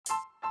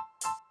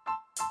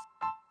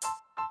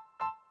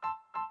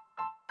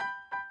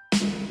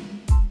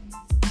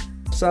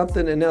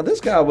something, and now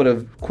this guy would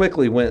have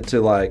quickly went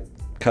to like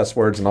cuss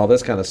words and all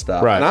this kind of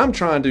stuff. Right. And I'm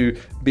trying to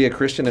be a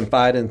Christian and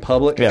fight in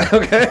public. Yeah.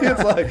 Okay.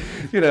 It's like,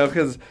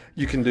 because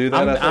you can do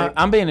that.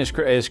 I'm being as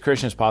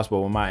Christian as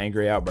possible with my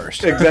angry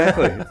outburst.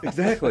 Exactly.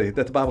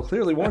 That the Bible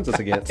clearly warns us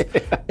against.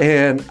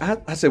 And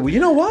I said, well, you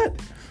know what?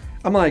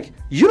 I'm like,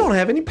 you don't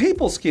have any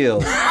people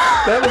skills.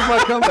 That was my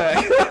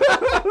comeback.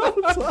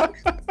 It's like,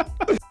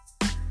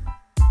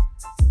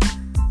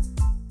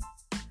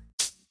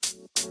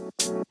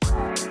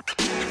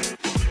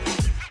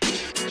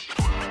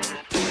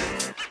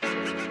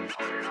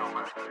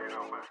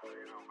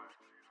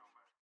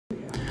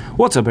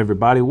 What's up,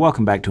 everybody?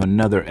 Welcome back to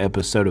another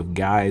episode of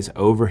Guys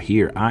Over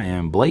Here. I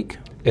am Blake.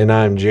 And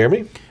I'm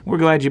Jeremy. We're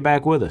glad you're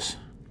back with us.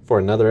 For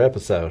another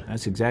episode.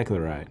 That's exactly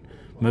right.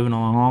 Moving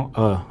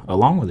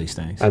along with these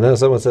things. I know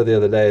someone said the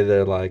other day,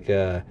 they're like,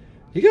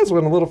 you guys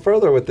went a little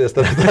further with this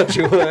than I thought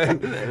you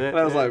would. And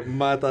I was like,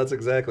 my thoughts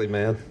exactly,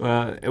 man.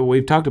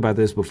 We've talked about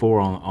this before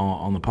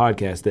on the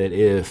podcast, that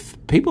if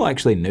people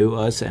actually knew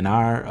us and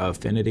our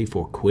affinity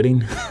for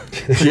quitting.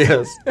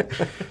 Yes.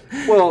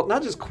 Well,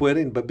 not just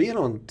quitting, but being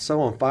on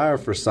fire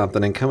for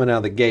something and coming out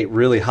of the gate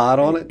really hot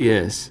on it.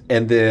 Yes.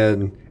 And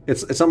then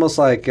it's almost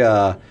like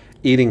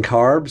eating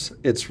carbs.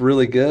 It's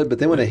really good, but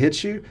then when it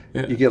hits you,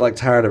 you get like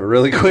tired of it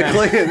really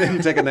quickly, and then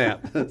you take a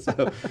nap.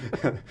 So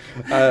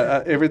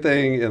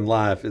everything in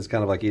life is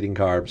kind of like eating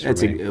carbs for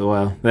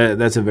me.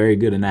 That's a very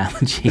good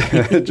analogy.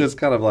 Just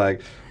kind of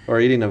like, or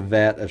eating a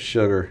vat of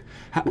sugar.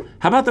 How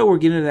about though? We're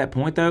getting to that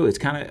point though. It's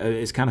kind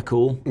of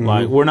cool. Mm-hmm.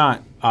 Like, we're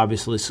not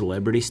obviously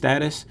celebrity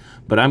status,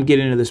 but I'm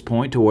getting to this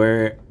point to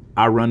where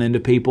I run into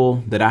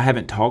people that I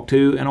haven't talked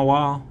to in a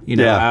while.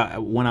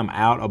 When I'm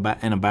out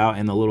about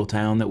in the little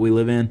town that we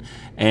live in,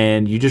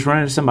 and you just run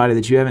into somebody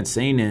that you haven't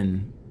seen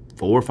in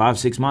 4, 5,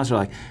 6 months. They're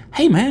like,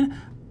 "Hey, man,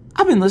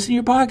 I've been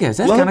listening to your podcast.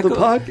 That's kind of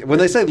cool." When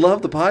they say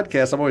love the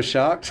podcast, I'm always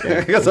shocked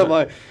because I'm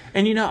like,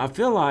 and I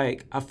feel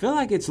like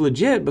it's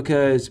legit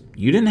because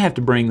you didn't have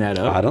to bring that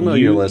up. I don't know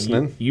you're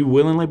listening. You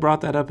willingly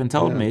brought that up and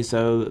told me.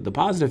 So the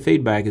positive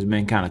feedback has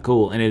been kind of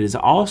cool, and it is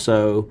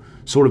also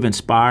sort of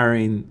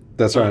inspiring.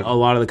 That's right. A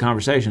lot of the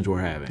conversations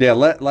we're having. Yeah,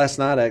 last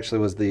night actually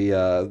was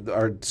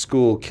our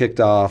school kicked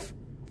off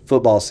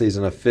football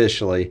season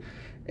officially,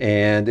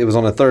 and it was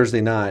on a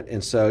Thursday night.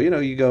 And so,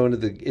 you go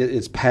into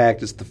it's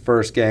packed. It's the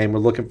first game. We're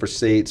looking for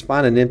seats.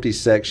 Find an empty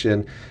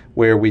section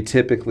where we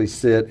typically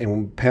sit.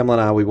 And Pamela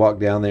and I, we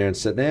walked down there and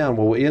sit down.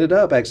 Well, we ended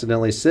up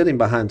accidentally sitting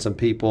behind some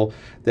people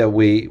that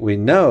we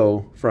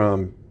know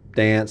from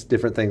dance,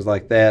 different things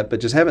like that, but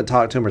just haven't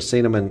talked to them or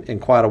seen them in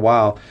quite a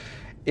while.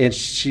 And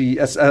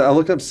I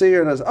looked up to see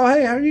her, and I was, "Oh,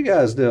 hey, how are you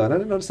guys doing? I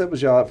didn't notice that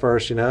was y'all at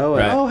first, And,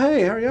 right. "Oh,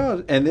 hey, how are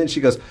y'all?" And then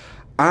she goes,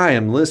 "I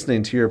am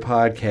listening to your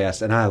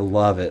podcast, and I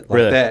love it." Like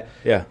really? That.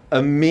 Yeah.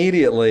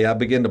 Immediately, I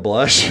begin to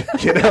blush.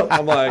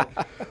 I'm like,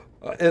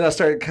 and I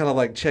started kind of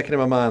like checking in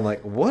my mind,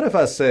 like, what if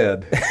I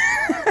said?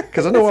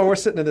 Because I know while we're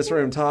sitting in this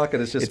room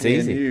talking, it's just me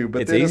easy. and you.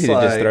 But it's then easy to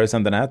just throw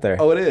something out there.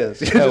 Oh, it is.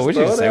 We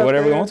should say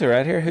whatever we want to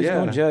right here. Who's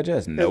going to judge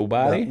us?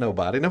 Nobody.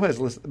 Nobody. Nobody's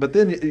listening. But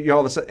then you're all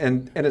of a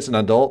sudden, and it's an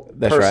adult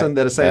That's person right.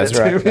 that is saying That's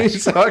it to me.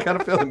 So I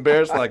kind of feel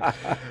embarrassed, like,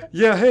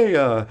 yeah, hey,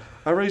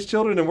 I raise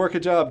children and work a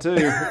job too.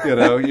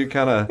 You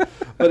kind of,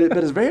 but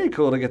it's very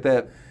cool to get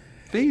that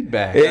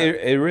feedback.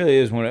 It really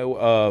is. When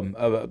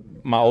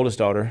my oldest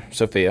daughter,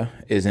 Sophia,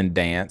 is in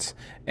dance,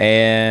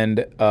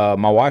 and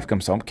my wife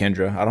comes home,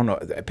 Kendra. I don't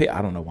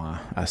know why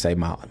I say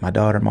my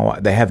daughter, my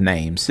wife. They have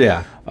names.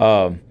 Yeah.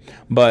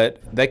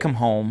 But they come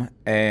home,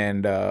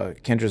 and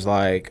Kendra's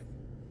like,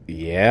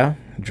 "Yeah,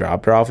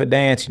 dropped her off at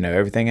dance.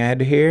 Everything I had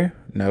to hear.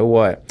 Know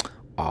what?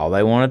 All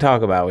they want to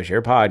talk about was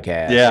your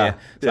podcast." Yeah.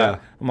 So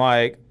I'm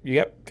like, "You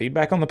got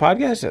feedback on the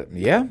podcast?"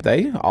 Yeah,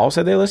 they all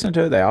said they listened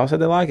to it. They all said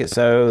they like it.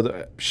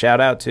 So shout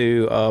out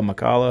to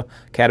McCalla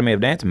Academy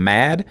of Dance,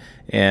 MAD,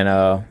 and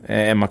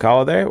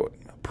McCalla there.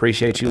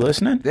 Appreciate you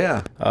listening.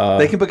 Yeah.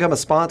 They can become a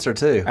sponsor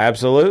too.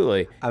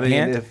 Absolutely. I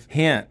mean,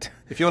 hint.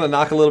 If you want to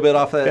knock a little bit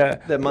off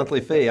that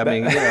monthly fee, I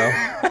mean,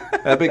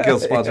 that'd be a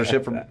good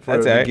sponsorship for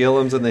the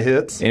Gillums and the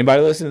Hits.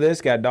 Anybody listening to this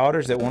got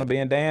daughters that want to be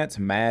in dance?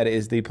 MAD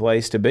is the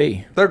place to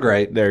be. They're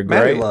great. They're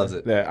Maddie great. Loves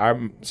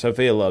it.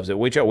 Sophia loves it.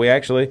 We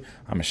actually,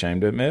 I'm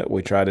ashamed to admit,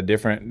 we tried a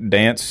different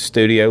dance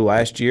studio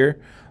last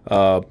year.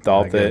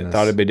 Thought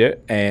it'd be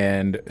good,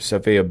 and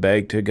Sophia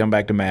begged to come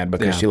back to MAD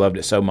because she loved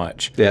it so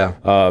much. Yeah.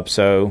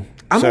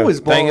 I'm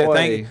always blown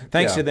away.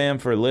 Thanks to them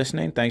for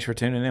listening. Thanks for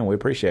tuning in. We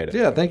appreciate it.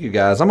 Yeah, thank you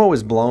guys. I'm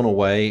always blown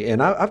away,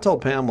 and I've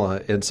told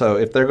Pamela, and so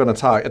if they're going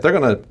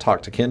to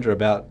talk to Kendra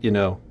about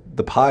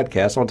the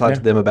podcast, I want to talk to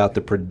them about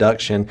the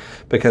production,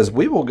 because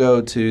we will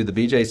go to the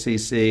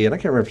BJCC, and I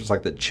can't remember if it's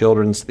like the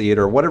Children's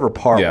Theater, whatever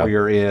part where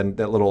you're in,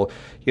 that little,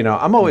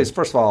 I'm always,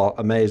 first of all,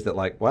 amazed that,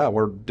 like, wow,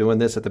 we're doing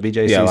this at the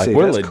BJCC. Yeah, like,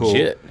 we're That's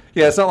legit. Cool.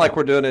 Yeah, it's not like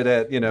we're doing it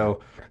at,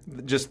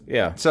 just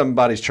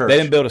somebody's church. They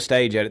didn't build a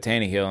stage out at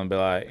Tannehill and be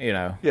like,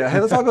 Yeah, hey,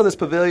 let's all go to this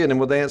pavilion and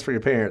we'll dance for your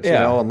parents,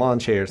 on lawn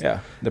chairs. Yeah,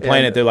 they're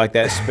playing it through like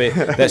that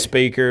that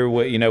speaker,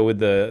 with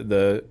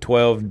the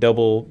 12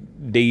 double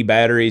D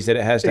batteries that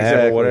it has to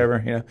have or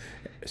whatever,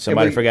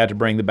 somebody forgot to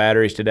bring the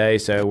batteries today,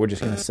 so we're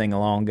just going to sing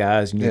along,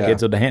 guys, and your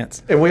kids will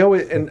dance. And we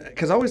always,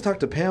 because I always talk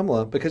to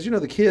Pamela, because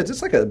the kids,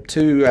 it's like a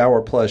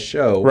 2-hour plus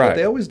show, right? But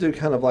they always do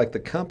kind of like the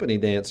company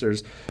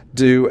dancers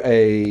do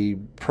a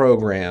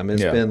program.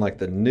 It's been like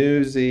the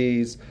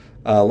Newsies.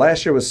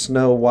 Last year was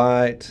Snow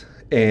White,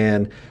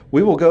 and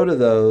we will go to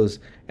those.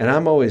 And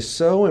I'm always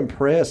so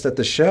impressed at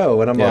the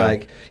show. And I'm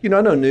like, I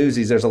know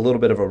Newsies, there's a little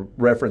bit of a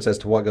reference as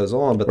to what goes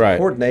on, but the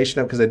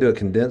coordination of, because they do a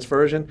condensed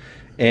version.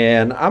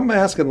 And I'm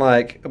asking,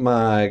 like,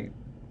 my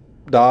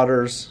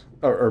daughters,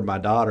 or my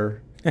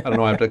daughter, I don't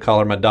know, I have to call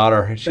her my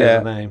daughter. She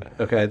has a name.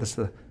 Okay, that's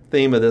the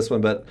theme of this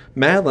one. But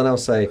Madeline, I'll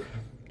say,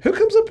 who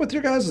comes up with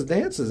your guys'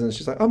 dances? And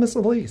she's like, oh, Miss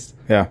Elise.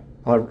 Yeah.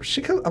 I'm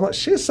like,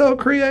 she's so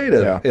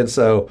creative. And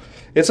so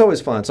it's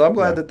always fun. So I'm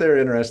glad that they're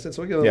interested.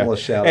 So we give them a little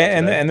shout out.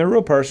 And they're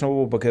real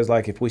personable, because,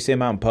 like, if we see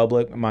them out in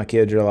public, my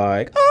kids are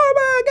like, oh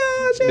my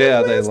gosh.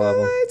 Yeah, they love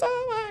them.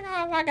 Oh my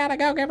gosh, I got to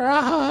go give her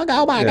a hug.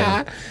 Oh my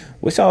God.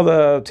 We saw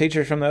the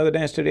teachers from the other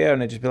dance studio,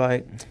 and they'd just be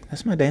like,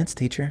 that's my dance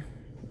teacher.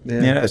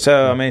 Yeah.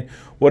 So, I mean,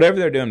 whatever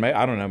they're doing,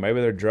 I don't know.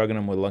 Maybe they're drugging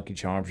them with Lucky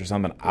Charms or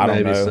something. I don't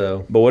know. Maybe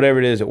so. But whatever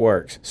it is, it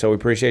works. So we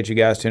appreciate you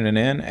guys tuning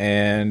in,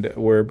 and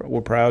we're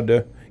proud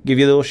to give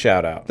you a little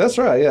shout out. That's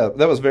right. Yeah,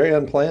 that was very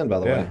unplanned, by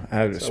the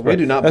way. So we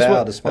do not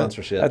bow to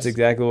sponsorships. That's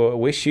exactly what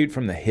we shoot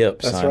from the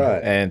hip. That's son.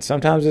 right. And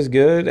sometimes it's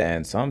good,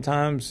 and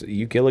sometimes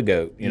you kill a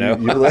goat. I know,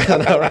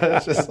 right?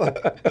 It's just like,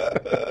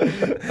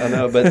 I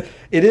know, but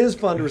it is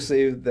fun to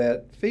receive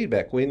that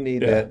feedback. We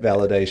need that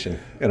validation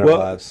in our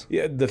lives.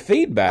 Yeah, the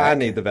feedback. I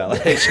need the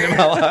validation in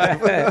my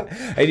life.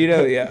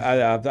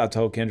 And I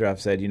told Kendra, I've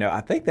said,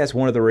 I think that's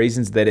one of the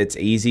reasons that it's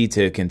easy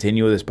to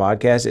continue with this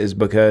podcast is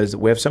because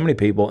we have so many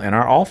people in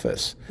our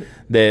office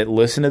that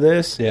listen to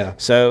this. Yeah.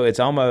 So it's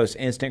almost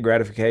instant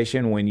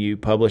gratification when you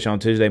publish on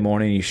Tuesday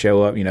morning. You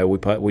show up.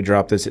 We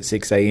drop this at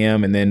 6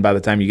 a.m. and then by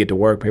the time you get to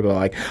work, people are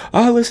like,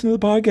 "I listened to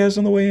the podcast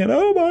on the way in.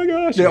 Oh my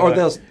gosh!" Yeah, or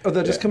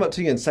they'll just come up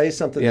to you and say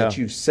something that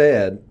you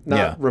said,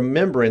 not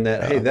remembering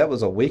that. Hey, that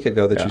was a week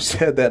ago that you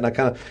said that,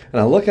 and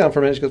I look out for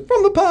a minute. She goes,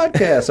 "From the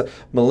podcast." So,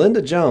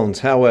 Melinda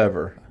Jones,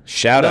 however.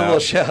 Shout out. A little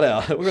shout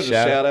out. We're going to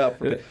shout out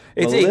for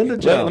Melinda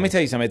Jones. Let me tell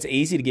you something. It's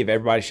easy to give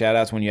everybody shout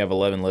outs when you have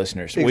 11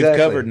 listeners. Exactly. We've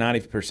covered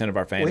 90% of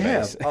our fan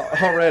base. We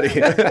have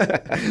already.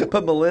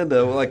 But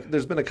Melinda,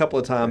 there's been a couple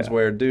of times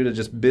where due to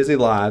just busy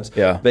lives,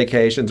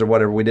 vacations or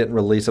whatever, we didn't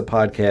release a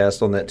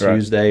podcast on that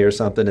Tuesday or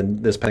something.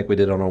 And this week we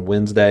did on a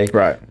Wednesday.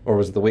 Right. Or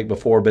was it the week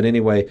before? But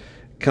anyway,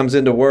 comes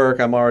into work,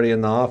 I'm already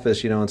in the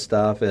office, and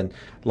stuff. And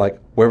like,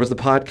 where was the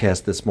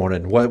podcast this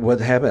morning?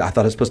 What happened? I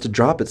thought it was supposed to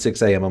drop at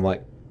 6 a.m. I'm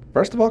like,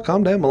 first of all,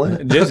 calm down,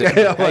 Melinda.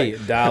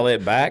 Dial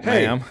it back,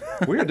 ma'am.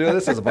 We're doing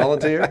this as a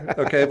volunteer,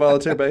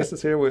 volunteer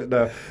basis here.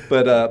 But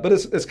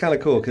it's kind of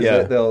cool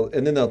because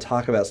they'll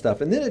talk about stuff,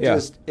 and then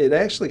it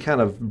actually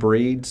kind of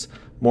breeds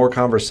more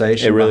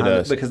conversation. It really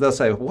does because they'll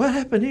say, "What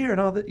happened here?"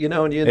 and all that,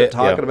 and you end up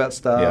talking about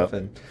stuff,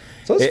 and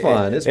so it's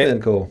fun. It's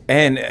been cool.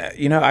 And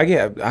I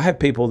have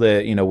people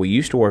that we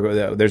used to work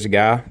with. There's a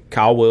guy,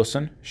 Kyle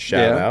Wilson.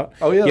 Shout out.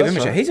 Oh yeah, give him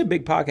a shout. He's a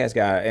big podcast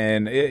guy,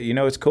 and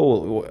it's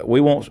cool.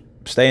 We won't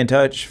stay in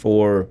touch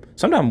for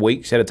sometimes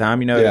weeks at a time.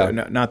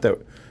 Not that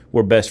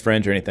we're best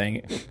friends or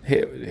anything.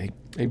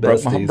 He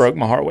broke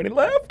my heart when he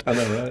left. I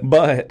know, right?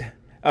 But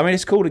I mean,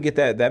 it's cool to get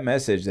that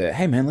message that,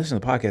 hey man, listen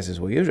to the podcast this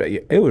week.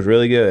 It was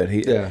really good.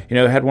 He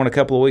had one a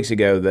couple of weeks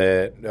ago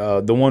that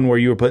the one where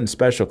you were putting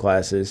special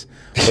classes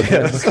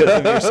because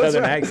of your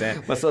southern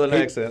accent. My southern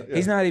accent. Yeah.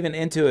 He's not even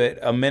into it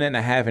a minute and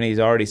a half, and he's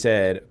already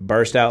said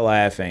burst out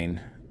laughing.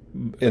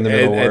 In the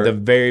middle at the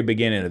very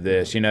beginning of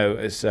this,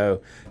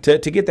 so to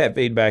get that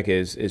feedback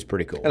is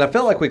pretty cool. And I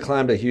felt like we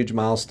climbed a huge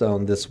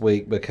milestone this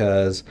week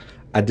because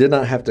I did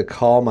not have to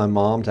call my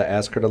mom to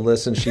ask her to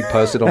listen. She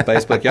posted on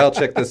Facebook, "Y'all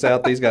check this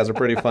out. These guys are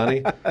pretty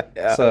funny."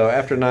 Yeah. So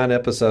after 9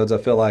 episodes, I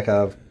feel like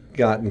I've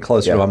gotten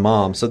closer to my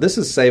mom. So this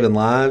is saving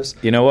lives.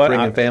 You know what?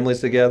 Bringing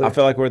families together. I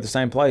feel like we're at the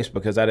same place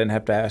because I didn't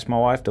have to ask my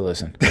wife to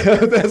listen.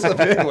 That's a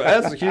big one.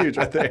 That's huge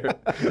right there.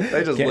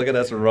 They just look at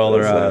us and roll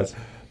their eyes.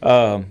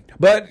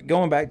 But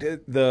going back to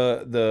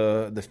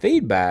the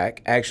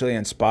feedback actually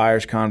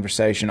inspires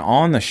conversation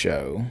on the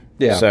show.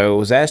 Yeah. So I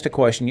was asked a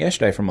question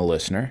yesterday from a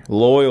listener,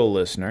 loyal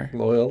listener.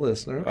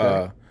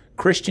 Okay.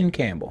 Christian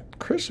Campbell.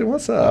 Christian,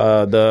 what's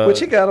up? Which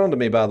he got on to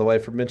me, by the way,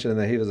 for mentioning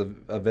that he was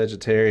a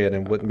vegetarian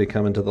and wouldn't be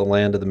coming to the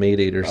land of the meat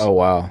eaters. Oh,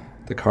 wow.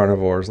 The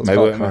carnivores. Let's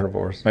call it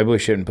carnivores. Maybe we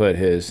shouldn't put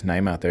his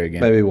name out there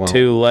again. Maybe we won't.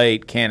 Too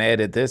late. Can't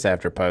edit this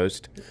after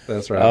post.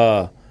 That's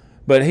right.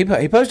 But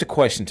he posed a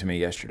question to me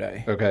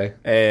yesterday. Okay.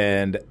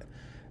 And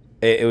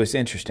it was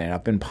interesting.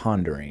 I've been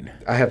pondering.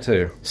 I have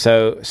too.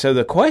 So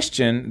the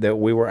question that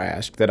we were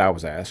asked, that I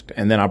was asked,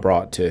 and then I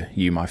brought to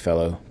you, my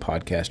fellow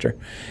podcaster,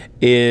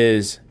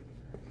 is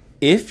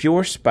if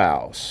your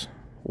spouse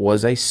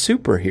was a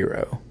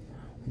superhero,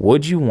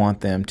 would you want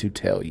them to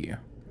tell you?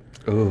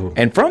 Ooh.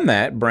 And from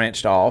that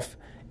branched off,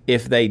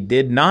 if they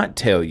did not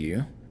tell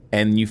you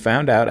and you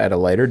found out at a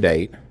later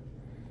date,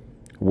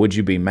 would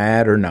you be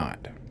mad or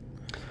not?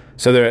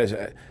 So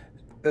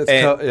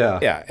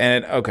Yeah,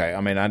 and okay.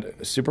 I mean,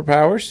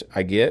 superpowers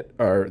I get,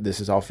 or this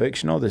is all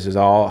fictional. This is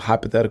all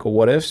hypothetical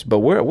what ifs. But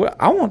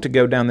I want to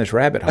go down this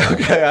rabbit hole.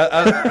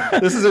 Okay,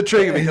 this is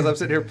intriguing because I'm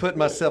sitting here putting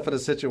myself in a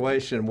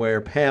situation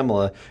where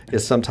Pamela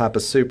is some type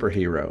of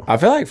superhero. I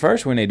feel like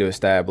first we need to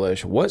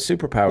establish what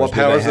superpowers. What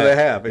powers do they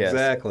have? Yes.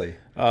 Exactly.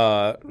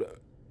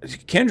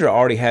 Kendra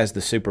already has the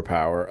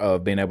superpower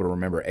of being able to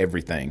remember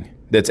everything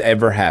that's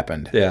ever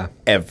happened. Yeah,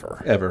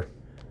 ever.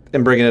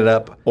 And bringing it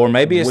up. Or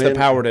maybe it's the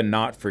power to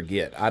not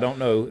forget. I don't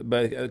know,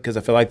 but because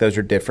I feel like those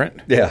are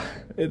different. Yeah.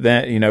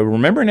 That,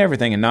 remembering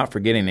everything and not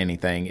forgetting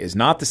anything is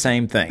not the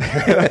same thing.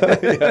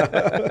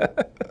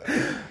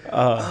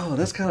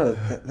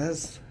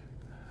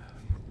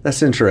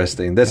 That's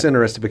interesting. That's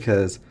interesting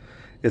because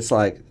it's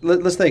like,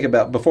 let's think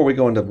about, before we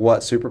go into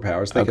what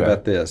superpowers, think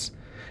about this.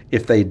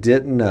 If they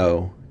didn't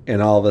know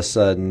and all of a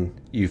sudden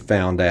you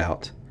found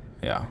out,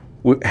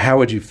 how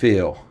would you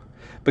feel?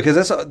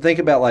 Because think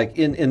about like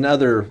in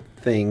other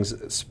things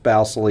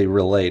spousally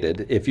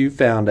related. If you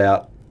found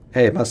out,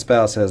 hey, my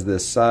spouse has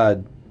this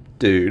side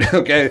dude,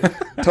 okay,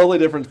 totally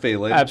different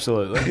feeling.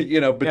 Absolutely.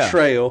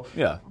 Betrayal,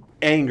 yeah,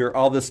 anger,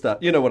 all this stuff.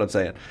 You know what I'm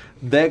saying?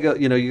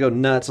 You go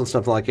nuts on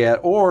something like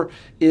that. Or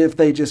if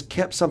they just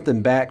kept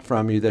something back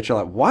from you that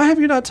you're like, why have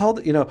you not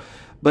told?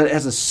 But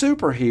as a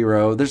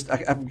superhero,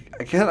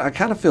 I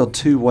kind of feel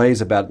two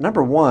ways about it.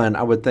 Number one,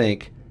 I would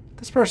think,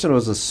 this person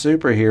was a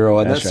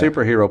superhero, and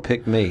superhero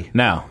picked me.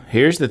 Now,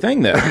 here's the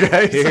thing, though.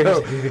 Okay,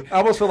 so I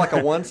almost feel like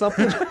I won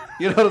something.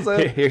 You know what I'm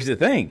saying? Here's the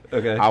thing.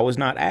 Okay. I was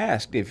not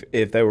asked if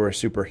they were a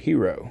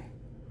superhero.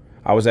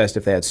 I was asked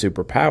if they had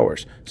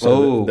superpowers.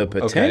 So the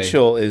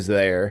potential is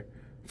there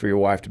for your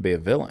wife to be a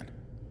villain.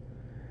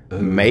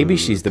 Maybe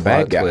she's the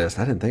bad guy. Twist.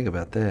 I didn't think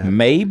about that.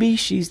 Maybe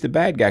she's the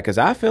bad guy, because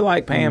I feel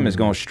like Pam is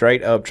going to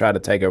straight up try to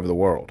take over the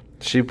world.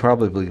 She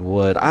probably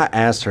would. I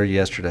asked her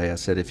yesterday, I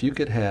said, if you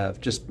could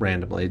have, just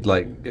randomly,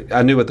 like,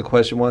 I knew what the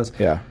question was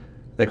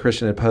that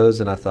Christian had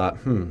posed, and I thought,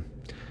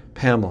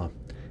 Pamela,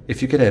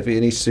 if you could have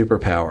any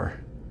superpower,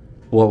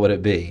 what would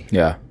it be?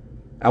 Yeah.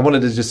 I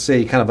wanted to just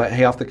see, kind of like,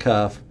 hey, off the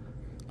cuff.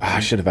 I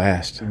should have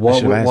asked.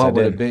 What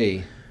would it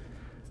be?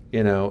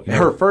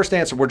 Her first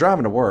answer, we're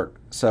driving to work,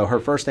 so her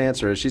first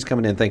answer is she's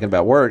coming in thinking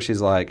about work.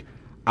 She's like,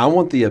 I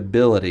want the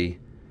ability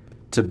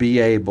to be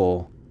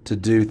able to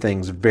do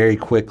things very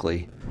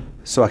quickly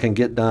so I can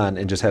get done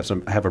and just have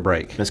a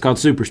break. That's called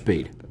super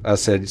speed. I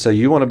said, so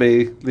you want to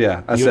be,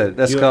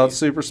 that's called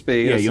super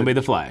speed. Yeah, you want to be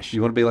the Flash.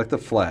 You want to be like the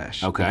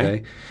Flash.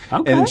 Okay.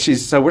 And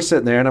so we're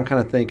sitting there, and I'm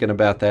kind of thinking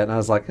about that, and I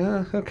was like,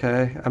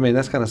 okay. I mean,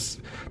 that's kind of,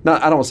 I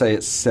don't want to say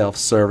it's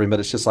self-serving, but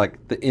it's just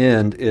like the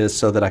end is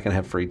so that I can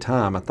have free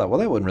time. I thought, well,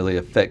 that wouldn't really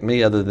affect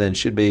me other than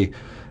she'd be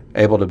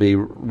able to be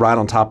right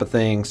on top of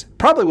things.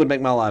 Probably would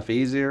make my life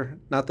easier.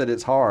 Not that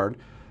it's hard.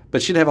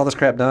 But she'd have all this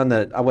crap done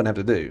that I wouldn't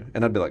have to do.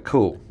 And I'd be like,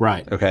 cool.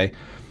 Right. Okay.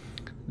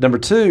 Number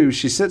two,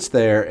 she sits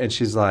there and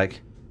she's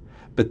like,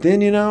 but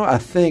then, I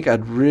think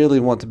I'd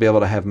really want to be able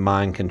to have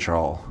mind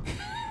control.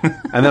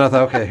 And then I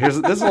thought, okay, this is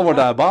a little more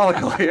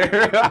diabolical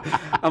here.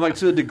 I'm like,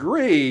 to a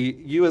degree,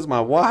 you as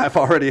my wife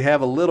already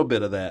have a little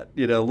bit of that,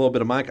 a little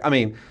bit of mind. I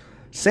mean,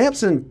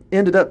 Samson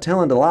ended up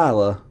telling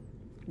Delilah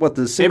what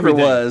the secret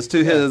was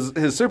to his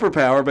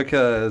superpower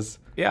because...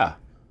 Yeah.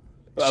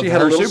 She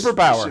had her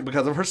superpower.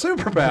 Because of her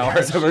superpower.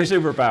 Because of her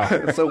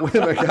superpower. So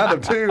women kind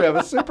of do have a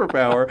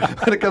superpower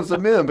when it comes to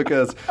men,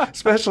 because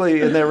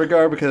especially in that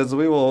regard, because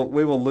we will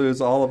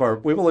lose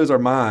our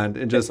mind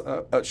and just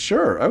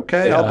sure,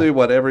 okay, I'll do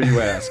whatever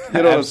you ask.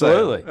 You know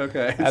Absolutely. what I'm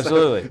saying? Okay.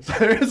 Absolutely. So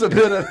there is a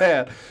bit of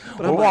that.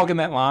 But we're walking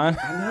that line.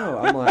 I know.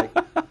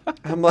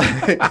 I'm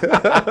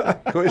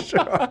like we sure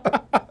are.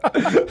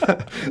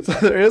 So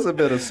there is a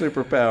bit of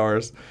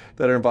superpowers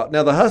that are involved.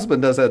 Now the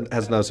husband has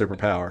no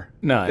superpower.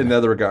 None. In the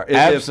other regard.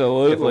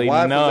 Absolutely if a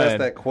wife none. asked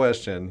that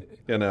question,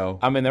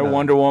 I mean, they're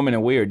Wonder Woman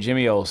and we are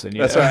Jimmy Olsen.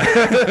 That's right.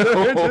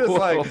 They're just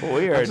like,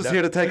 we I'm just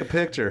here to take a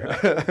picture.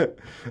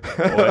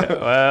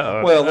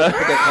 well, let's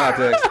put that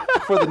context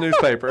for the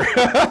newspaper.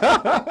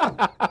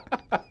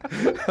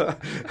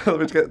 Let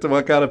me get to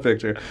what kind of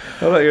picture.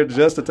 How about here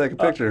just to take a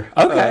picture?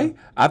 Okay.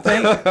 I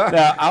think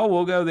now I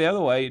will go the other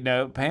way.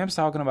 Pam's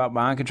talking about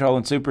mind control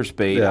and super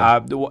speed. Yeah.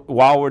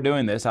 While we're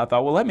doing this, I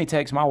thought, well, let me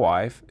text my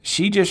wife.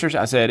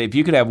 I said, if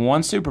you could have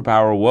one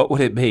superpower, what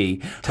would it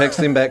be? Text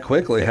him back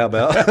quickly. How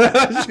about?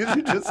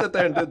 You just sit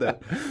there and did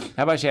that.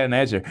 How about she had an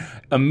answer?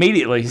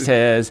 Immediately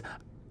says,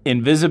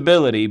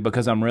 invisibility,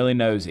 because I'm really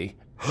nosy.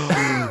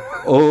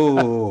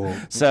 Oh,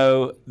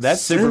 so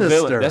that's super Sinister.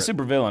 villain. That's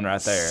super villain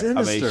right there.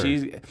 Sinister. I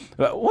mean,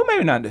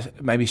 maybe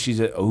not. Maybe she's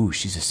a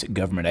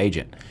government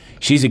agent.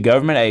 She's a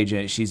government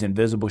agent. She's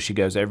invisible. She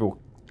goes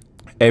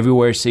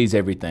everywhere, sees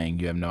everything.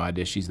 You have no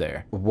idea she's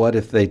there. What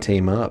if they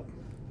team up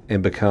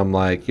and become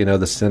like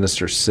the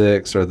Sinister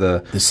Six or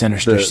the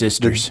Sinister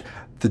Sisters?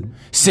 The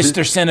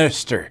Sister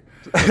Sinister.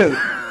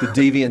 The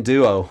deviant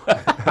duo.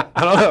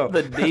 I don't know.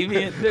 The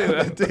deviant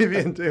duo.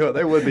 Deviant duo.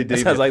 They would be deviant.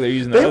 It sounds like they're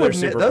using their other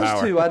superpower.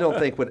 Those two, I don't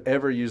think, would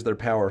ever use their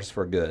powers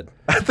for good.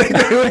 I think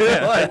they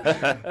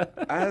would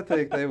I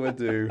think they would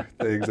do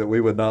things that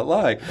we would not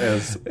like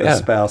as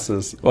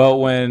spouses. Well,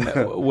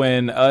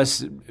 when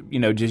us,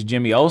 just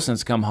Jimmy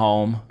Olsen's come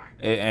home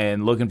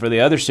and looking for the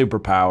other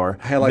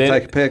superpower,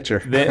 take a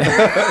picture.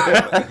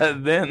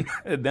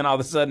 Then all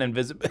of a sudden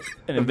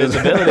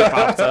invisibility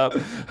pops up.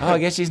 Oh, I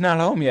guess she's not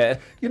home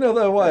yet. You know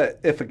though what?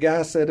 If a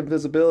guy said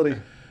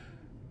invisibility,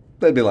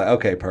 they'd be like,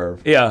 okay,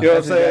 perv. Yeah, you know what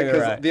I'm saying?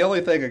 Exactly right. The only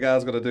thing a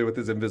guy's going to do with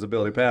his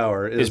invisibility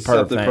power is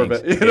perv something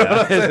things. You know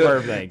what I'm saying?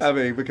 Perv things. I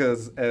mean,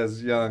 because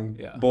as young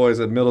boys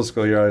in middle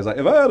school, you're always like,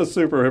 if I had a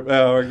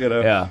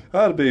superpower,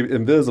 I'd be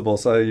invisible,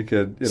 so you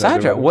could.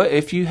 Sidetrack. What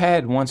if you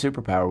had one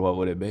superpower? What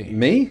would it be?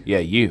 Me? Yeah,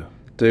 you.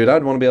 Dude,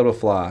 I'd want to be able to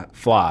fly.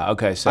 Fly.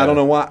 Okay, so I don't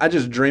know why. I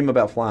just dream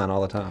about flying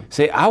all the time.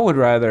 See, I would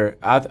rather.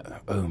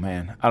 Oh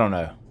man, I don't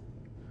know.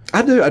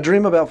 I do. I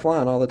dream about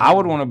flying all the time. I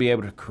would want to be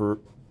able to.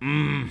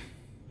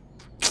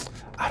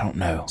 I don't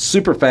know.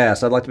 Super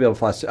fast. I'd like to be able to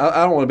fly.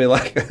 I don't want to be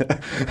like.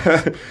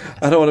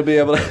 I don't want to be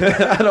able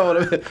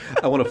to.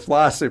 I want to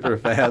fly super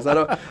fast.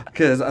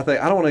 Because I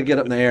don't want to get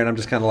up in the air and I'm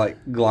just kind of like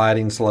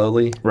gliding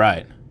slowly.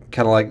 Right.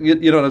 Kind of like you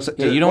know what I'm saying.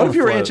 Yeah, you don't what if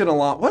you were float. inching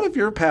along? What if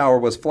your power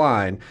was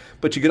flying,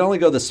 but you could only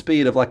go the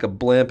speed of like a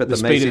blimp at the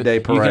Macy Day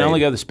Parade? You can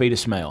only go the speed of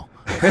smell.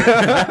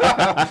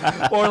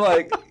 Or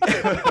like.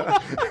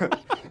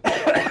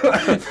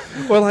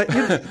 Well, what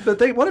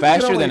if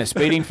faster than a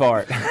speeding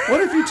fart. What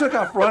if you took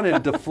off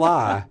running to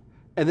fly,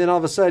 and then all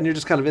of a sudden you're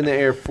just kind of in the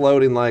air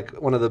floating like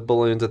one of the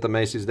balloons at the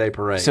Macy's Day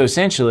Parade? So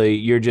essentially,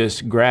 you're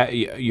just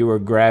you were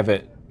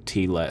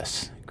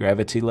gravityless.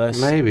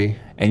 Maybe.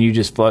 And you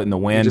just float in the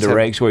wind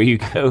directs where you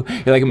go.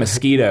 You're like a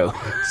mosquito.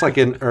 It's like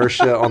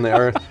inertia on the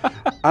earth.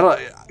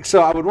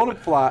 So I would want to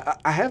fly.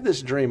 I have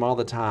this dream all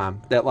the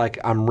time that like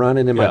I'm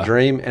running in my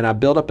dream and I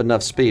build up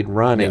enough speed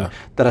running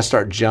that I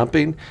start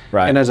jumping.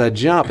 Right. And as I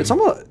jump, it's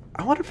almost,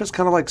 I wonder if it's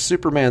kind of like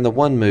Superman, the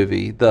one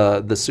movie,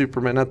 the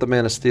Superman, not the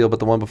Man of Steel, but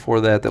the one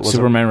before that was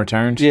Superman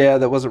Returns. Yeah,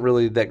 that wasn't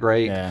really that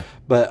great. Yeah.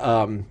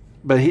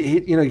 But he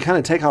you kind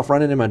of take off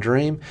running in my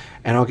dream,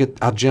 and I'll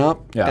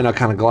jump, and I'll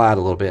kind of glide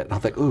a little bit, and I'll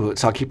think, ooh,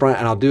 so I'll keep running,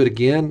 and I'll do it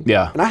again.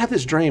 Yeah. And I have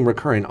this dream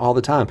recurring all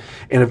the time,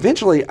 and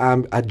eventually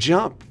I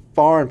jump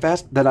far and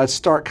fast that I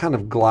start kind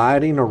of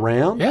gliding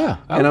around. Yeah.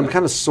 And I'm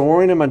kind of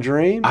soaring in my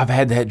dream. I've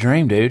had that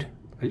dream, dude.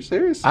 Are you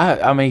serious?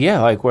 I mean, yeah,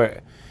 like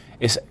where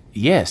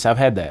yes, I've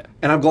had that.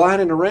 And I'm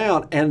gliding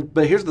around,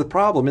 but here's the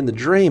problem: in the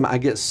dream, I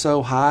get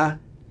so high.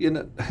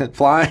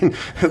 Flying.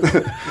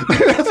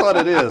 That's what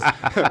it is.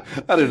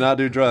 I do not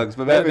do drugs,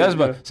 but maybe.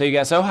 So you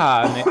got so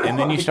high, and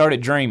then you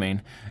started dreaming.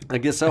 I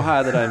get so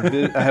high that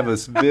I have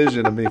this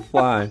vision of me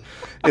flying,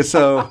 and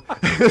so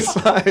it's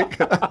like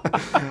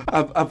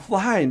I'm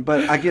flying,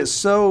 but I get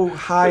so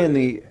high in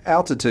the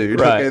altitude,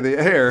 the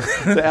air.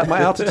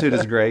 My altitude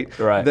is great.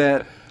 Right.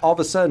 That all of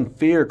a sudden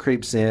fear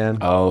creeps in.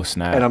 Oh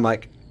snap! And I'm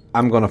like,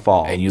 I'm going to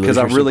fall, and you lose because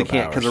I really superpowers.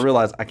 can't, because I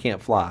realize I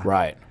can't fly.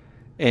 Right.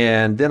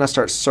 And then I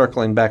start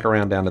circling back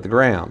around down to the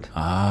ground.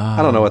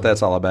 I don't know what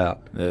that's all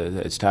about.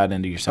 It's tied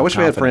into your self-confidence. I wish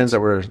we had friends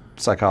that were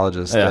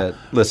psychologists that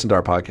listened to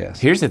our podcast.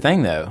 Here's the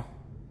thing, though.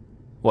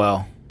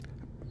 Well,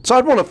 so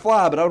I'd want to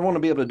fly, but I would want to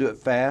be able to do it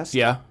fast.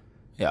 Yeah.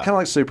 Kind of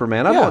like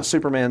Superman. I want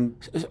Superman.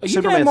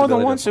 You can have more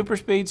than one super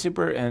speed,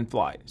 and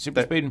flight.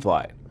 Super speed and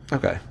flight.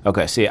 Okay.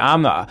 Okay. See,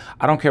 I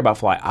don't care about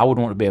flight. I would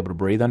want to be able to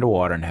breathe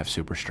underwater and have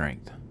super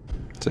strength.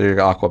 So you're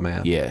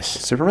Aquaman. Yes.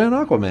 Superman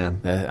and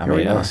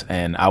Aquaman.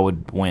 And I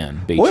would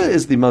win. What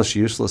is the most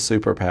useless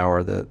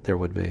superpower that there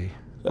would be?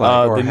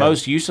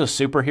 Most useless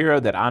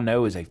superhero that I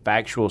know is a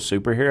factual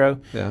superhero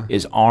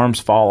is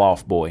Arms Fall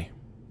Off Boy.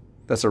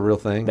 That's a real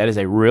thing? That is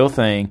a real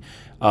thing.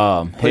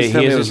 Please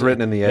tell me it was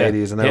written in the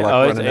 80s. And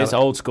they're it's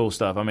old school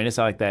stuff. I mean, it's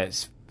like that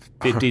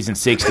 50s and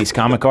 60s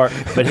comic art.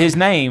 But his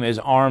name is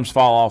Arms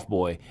Fall Off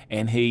Boy,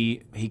 and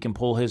he can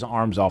pull his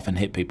arms off and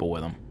hit people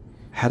with them.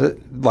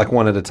 Like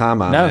one at a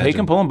time, I imagine. He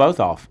can pull them both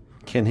off.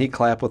 Can he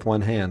clap with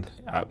one hand?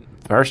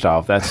 First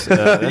off, that's the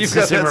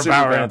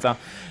superpower.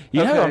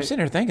 I'm sitting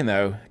here thinking,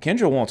 though,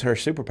 Kendra wants her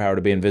superpower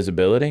to be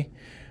invisibility.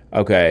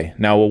 Okay,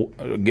 now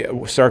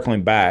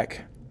circling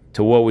back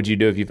to what would you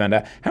do if you found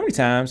out? How many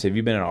times have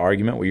you been in an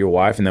argument with your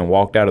wife and then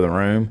walked out of the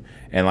room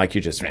and like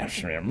you just and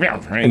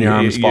your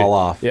arms fall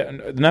off? Yeah,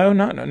 no,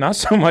 not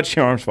so much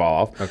your arms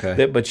fall off.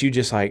 Okay, but you're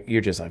just like,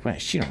 man,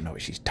 she don't know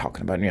what she's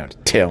talking about. And you have to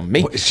tell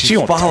me. She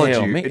won't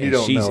tell me, and you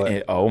don't know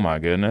it. Oh my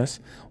goodness,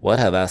 what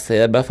have I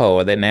said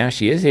before that now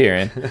she is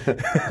hearing?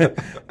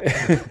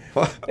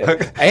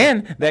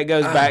 And that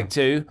goes back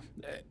to,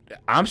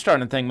 I'm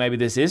starting to think maybe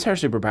this is her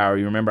superpower.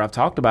 You remember I've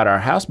talked about our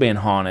house being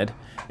haunted.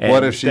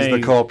 What if she's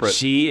the culprit?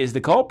 She is the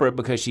culprit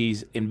because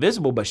she's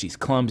invisible, but she's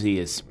clumsy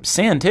as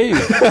sin too.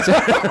 She's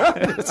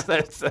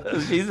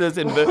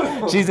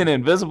an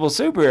invisible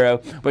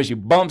superhero, but she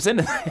bumps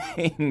into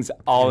things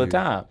all the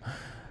time.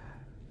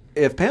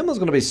 If Pamela's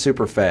going to be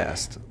super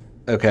fast,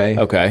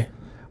 okay.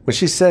 When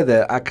she said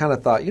that, I kind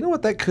of thought, you know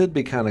what, that could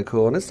be kind of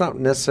cool, and it's not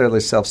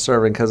necessarily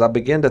self-serving because I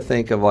begin to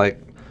think of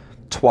like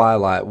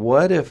Twilight.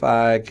 What if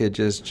I could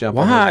just jump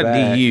on her Why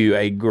back? do you,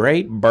 a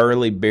great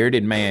burly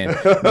bearded man,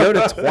 go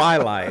to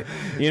Twilight?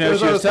 You know,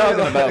 she was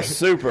talking about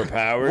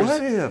superpowers.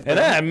 What if? And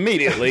I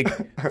immediately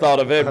thought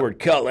of Edward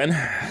Cullen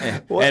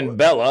and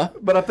Bella.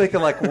 But I'm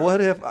thinking, like,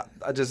 what if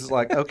I just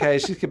like, okay,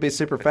 she could be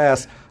super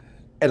fast,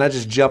 and I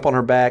just jump on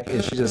her back,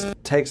 and she just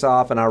takes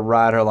off, and I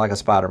ride her like a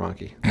spider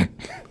monkey.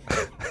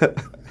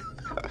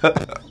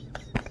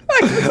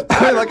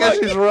 Like as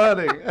she's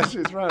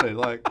running,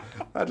 like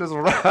I just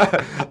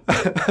ride.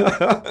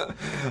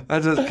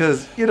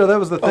 Because that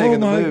was the thing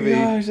in the movie. Oh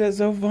my gosh, that's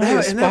so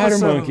funny! Spider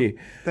monkey.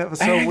 That was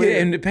so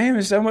weird. And Pam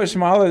is so much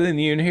smaller than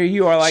you, and here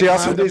you are, like She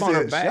also climbed up on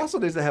her back. She also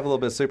needs to have a little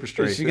bit of super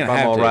strength. She's If gonna I'm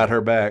have gonna to. ride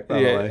her back, by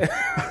the way.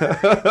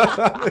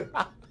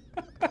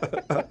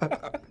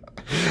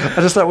 I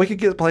just thought we could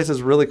get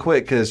places really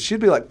quick because she'd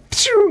be like,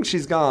 "Phew,"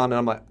 she's gone, and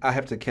I'm like, I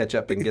have to catch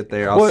up and get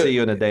there. I'll see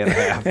you in a day and a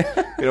half.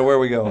 Where are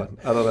we going?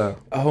 I don't know.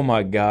 Oh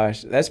my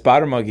gosh, that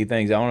spider monkey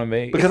thing's on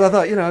me. Because I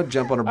thought, I'd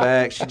jump on her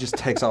back. She just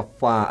takes off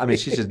flying. I mean,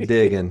 she's just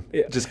digging,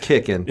 just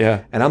kicking.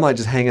 Yeah. And I'm like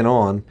just hanging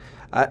on.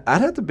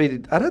 I'd have to be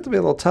a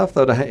little tough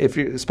though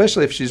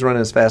especially if she's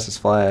running as fast as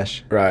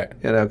Flash. Right.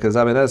 Because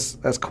I mean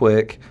that's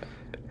quick.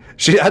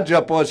 I'd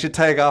jump on, she'd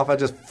take off, I'd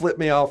just flip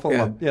me off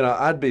on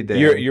I'd be dead.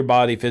 Your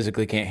body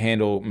physically can't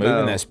handle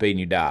moving that speed, and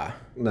you die.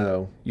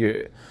 No.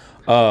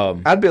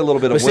 I'd be a little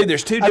bit of wind.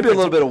 There's two I'd be a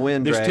little bit of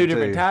wind There's drag, two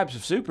different too. types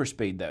of super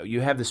speed, though. You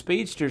have the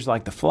speedsters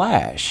like the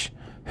Flash,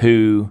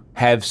 who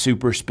have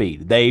super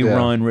speed. They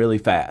run really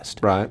fast.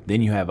 Right.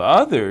 Then you have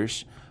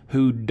others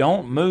who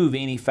don't move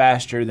any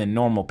faster than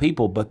normal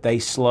people, but they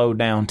slow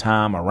down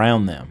time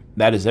around them.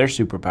 That is their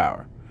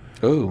superpower.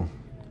 Ooh.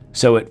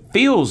 So it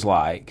feels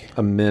like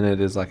A minute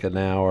is like an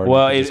hour.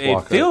 Well, You it just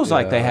walk feels up,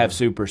 like they have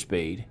super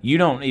speed. You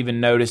don't even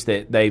notice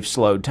that they've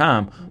slowed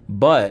time,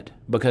 but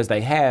because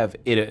they have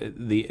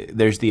it,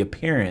 there's the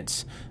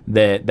appearance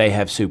that they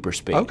have super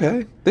speed.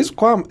 Okay. These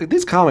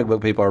comic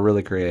book people are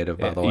really creative,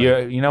 by the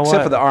way. You know what?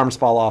 Except for the arms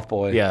fall off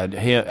boy. Yeah,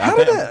 How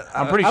did that?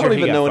 I'm pretty I sure don't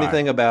he even got know fired.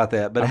 anything about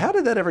that. But how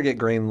did that ever get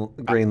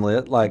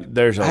greenlit? Like,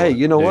 There's a hey,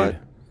 you know what?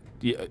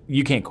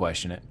 You can't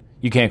question it.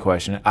 You can't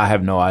question it. I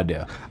have no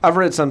idea. I've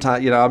read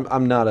sometimes,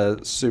 I'm not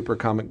a super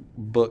comic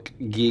book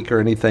geek or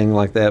anything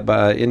like that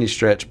by any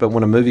stretch, but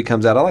when a movie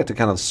comes out, I like to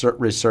kind of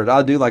research.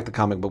 I do like the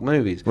comic book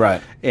movies.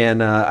 Right.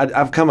 And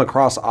I've come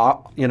across,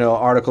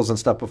 articles and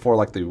stuff before,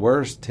 like the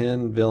worst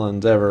 10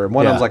 villains ever. And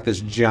one of them's like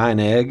this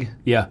giant egg.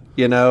 Yeah.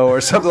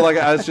 Or something like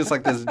that. It's just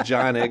like this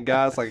giant egg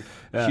guy. It's like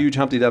huge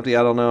Humpty Dumpty.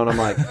 I don't know. And I'm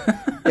like,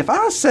 if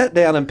I sat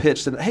down and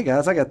pitched, hey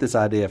guys, I got this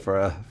idea for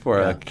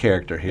a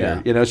character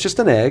here. Yeah. It's just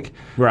an egg.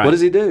 Right. What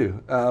does he do?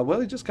 Well,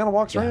 he just kind of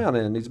walks around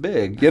and he's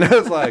big.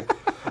 It's like,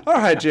 all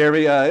right,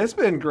 Jeremy, it's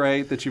been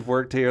great that you've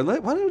worked here.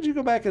 Why don't you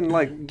go back and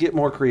like get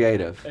more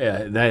creative?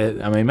 Yeah.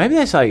 Maybe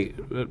that's like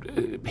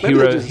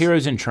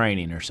heroes in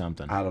training or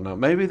something. I don't know.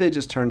 Maybe they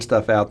just turn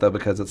stuff out though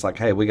because it's like,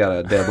 hey, we got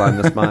a deadline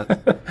this month.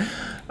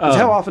 'Cause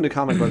how often do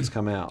comic books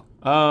come out?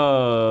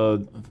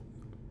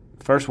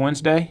 First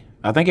Wednesday.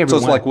 I think every. So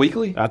it's like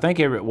weekly? I think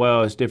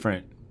it's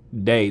different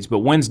days, but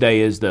Wednesday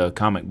is the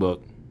comic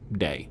book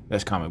day.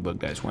 That's comic book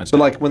day. It's Wednesday.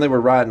 But like when they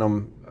were writing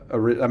them,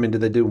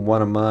 did they do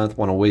one a month,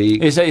 one a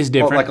week? It's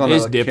different. Or like on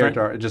it's a different.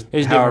 character,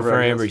 It's different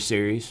for every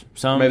series.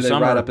 Maybe they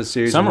write up a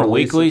series Some and are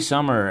release weekly. it.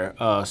 Some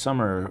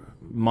are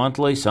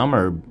monthly. Some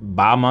are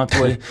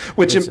bi-monthly.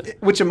 which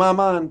in my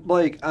mind,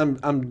 Blake,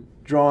 I'm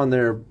drawing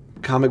their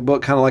comic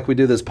book kind of like we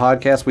do this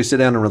podcast. We sit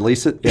down and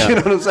release it. Yeah. You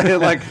know what I'm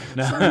saying?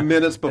 Like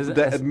minutes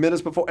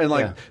before, and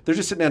like they're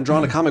just sitting down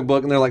drawing a comic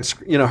book, and they're like,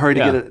 hurry to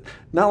get it.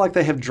 Not like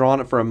they have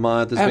drawn it for a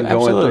month. It's been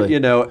going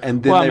through,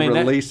 and then they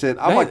release it.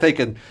 I'm like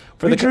thinking,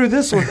 we drew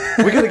this one.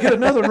 We got to get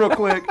another one real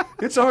quick.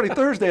 It's already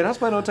Thursday, and I was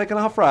planning on taking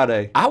off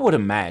Friday. I would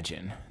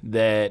imagine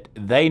that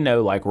they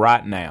know, like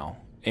right now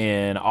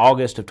in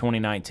August of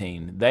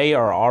 2019, they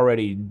are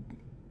already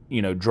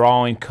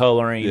drawing,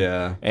 coloring,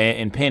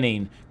 and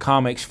penning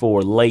comics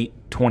for late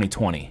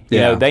 2020.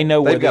 They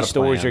know where these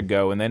stories are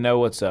going. They know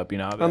what's up.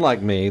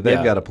 Unlike me,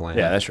 they've got a plan.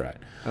 Yeah, that's right.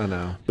 I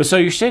know. But so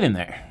you're sitting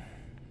there.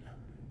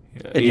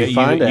 And you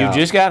find out. You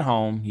just got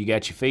home. You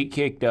got your feet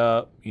kicked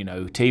up.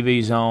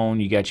 TV's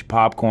on. You got your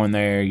popcorn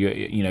there.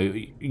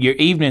 Your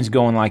evening's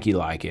going like you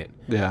like it.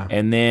 Yeah.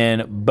 And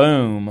then,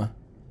 boom,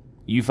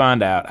 you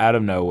find out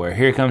of nowhere.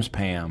 Here comes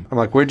Pam. I'm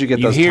like, where'd you get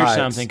those You hear tights?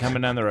 something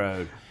coming down the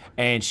road.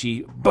 And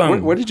she,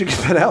 boom. Where did you get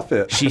that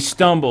outfit? She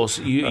stumbles.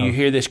 You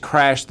hear this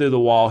crash through the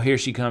wall. Here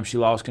she comes. She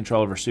lost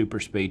control of her super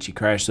speed. She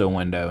crashed through a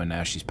window, and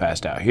now she's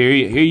passed out. Here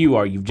you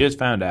are. You've just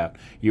found out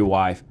your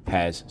wife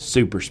has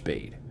super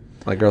speed.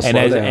 Like, girl, slow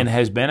down. And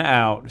has been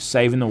out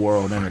saving the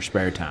world in her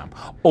spare time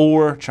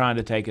or trying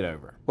to take it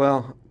over.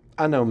 Well,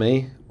 I know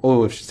me.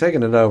 Oh, if she's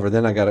taking it over,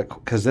 then I got to,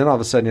 because then all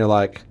of a sudden you're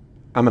like,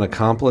 I'm an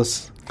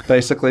accomplice,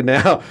 basically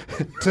now,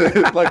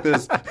 to like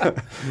this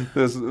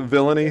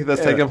villainy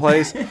that's taking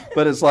place.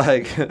 But it's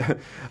like,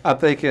 I'm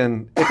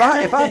thinking, if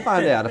I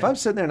find out, if I'm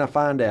sitting there and I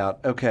find out,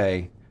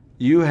 okay,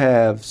 you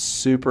have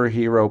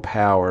superhero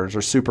powers or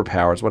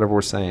superpowers, whatever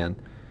we're saying,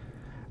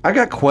 I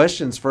got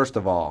questions first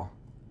of all.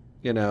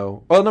 You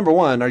know, well, number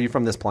one, are you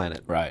from this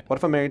planet? Right. What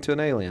if I'm married to an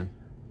alien?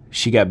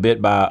 She got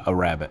bit by a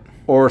rabbit.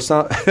 Or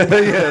some,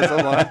 yeah,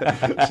 something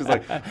like, she's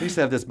like, I used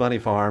to have this bunny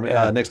farm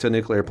next to a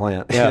nuclear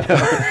plant. Yeah.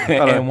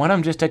 And one of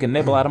them just took a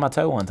nibble out of my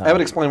toe one time. That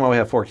would explain why we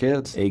have 4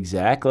 kids.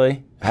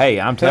 Exactly. Hey,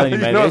 I'm telling you,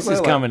 man, this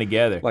is coming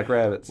together. Like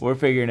rabbits. We're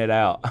figuring it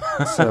out.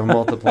 So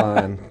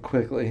multiplying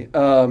quickly.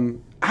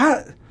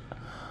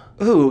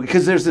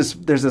 Because there's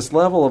this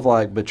level of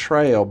like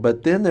betrayal,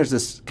 but then there's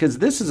this, because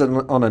this is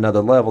on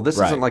another level. This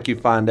isn't like you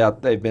find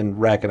out they've been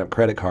racking up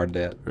credit card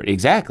debt.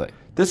 Exactly.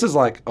 This is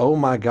like, oh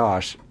my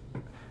gosh.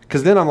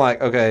 Because then I'm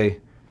like,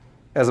 okay,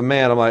 as a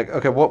man, I'm like,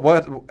 okay,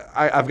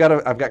 I've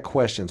got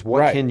questions.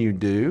 What can you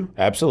do?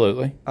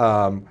 Absolutely.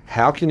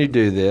 How can you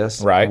do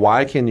this? Right.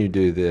 Why can you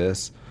do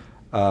this?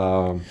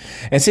 And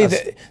see,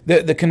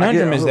 the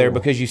conundrum is there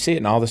because you see it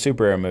in all the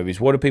superhero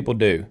movies. What do people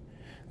do?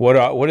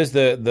 What is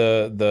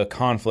the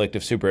conflict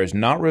of superheroes?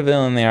 Not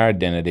revealing their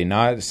identity,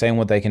 not saying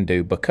what they can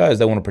do, because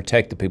they want to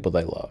protect the people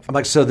they love. I'm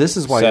like, so this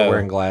is why you're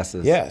wearing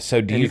glasses. Yeah.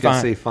 So do and you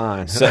can see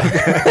fine?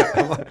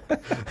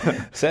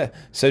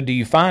 So do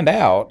you find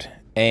out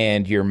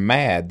and you're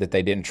mad that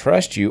they didn't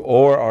trust you,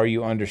 or are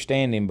you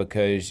understanding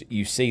because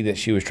you see that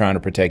she was trying to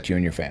protect you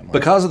and your family?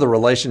 Because of the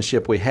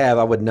relationship we have,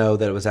 I would know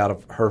that it was out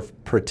of her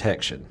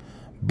protection.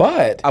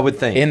 But I would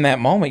think in that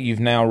moment, you've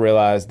now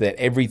realized that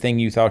everything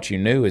you thought you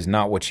knew is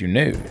not what you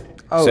knew.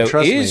 Oh, so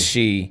trust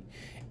me.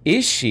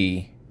 Is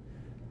she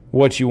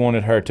what you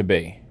wanted her to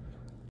be?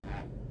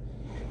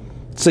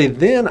 See,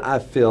 then I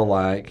feel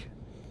like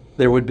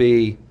there would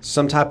be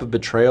some type of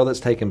betrayal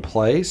that's taken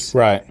place.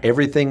 Right.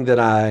 Everything that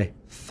I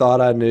thought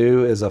I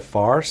knew is a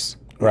farce.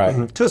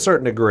 Right. To a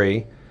certain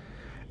degree.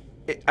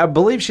 I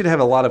believe she'd have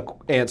a lot of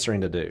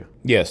answering to do.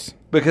 Yes.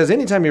 Because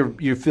anytime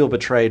you feel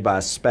betrayed by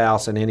a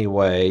spouse in any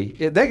way,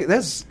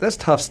 that's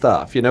tough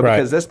stuff, you know, right.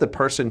 because that's the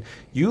person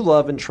you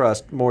love and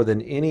trust more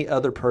than any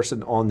other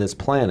person on this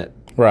planet.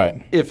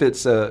 Right. If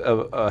it's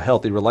a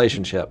healthy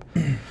relationship.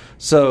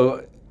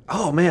 So,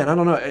 oh man, I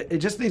don't know. It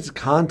just needs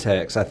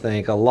context, I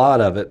think, a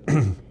lot of it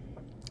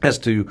as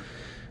to,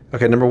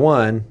 okay, number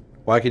one,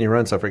 why can you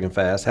run so freaking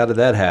fast? How did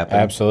that happen?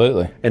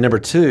 Absolutely. And number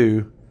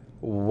two,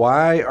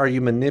 why are you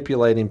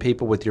manipulating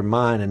people with your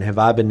mind? And have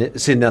I been?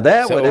 See, now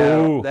that would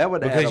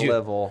add a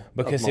level.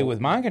 Because see, with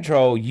mind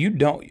control, you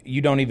don't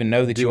even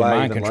know that you were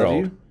mind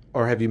controlled.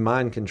 Or have you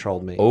mind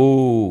controlled me?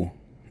 Oh,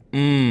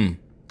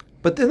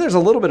 But then there's a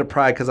little bit of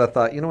pride because I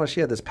thought, you know what?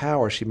 She had this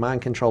power. She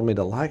mind controlled me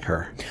to like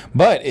her.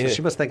 But so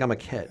she must think I'm a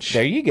catch.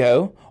 There you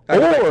go. I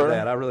go back to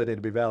that. I really need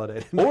to be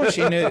validated. Or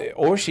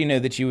she knew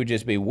that you would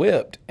just be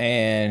whipped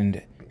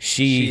and.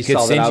 She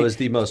saw that I was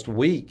the most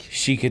weak.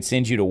 She could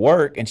send you to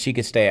work, and she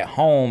could stay at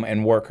home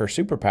and work her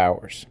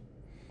superpowers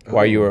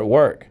while you were at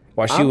work,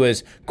 while she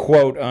was,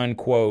 quote,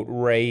 unquote,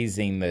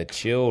 raising the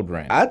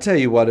children. I tell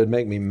you what would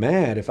make me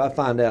mad if I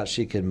find out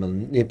she could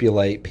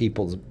manipulate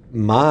people's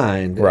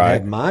mind and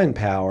have mind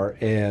power.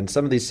 And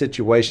some of these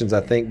situations,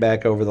 I think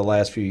back over the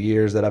last few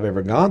years that I've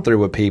ever gone through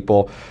with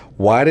people,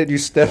 why did you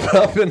step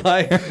up and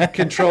like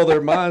control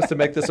their minds to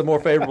make this a more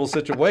favorable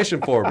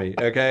situation for me?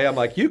 Okay, I'm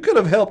like, you could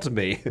have helped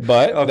me.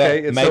 But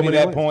okay, maybe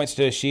that points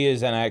to she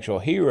is an actual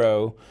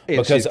hero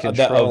because a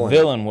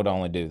villain would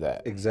only do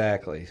that.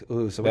 Exactly.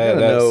 Ooh, so we gotta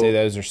know. See,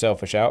 those are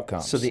selfish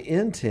outcomes. So the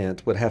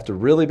intent would have to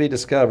really be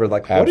discovered.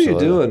 Like, what are you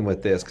doing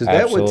with this? Because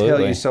that would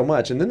tell you so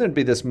much. And then there'd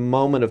be this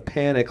moment of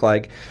panic,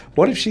 like,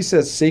 what if she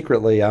says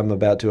secretly, I'm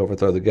about to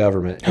overthrow the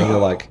government? And you're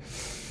like,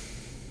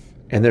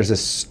 and there's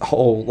this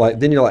whole, like,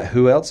 then you're like,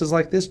 who else is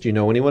like this? Do you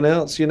know anyone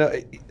else? You know,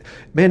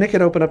 man, it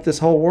could open up this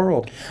whole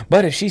world.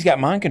 But if she's got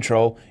mind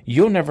control,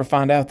 you'll never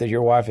find out that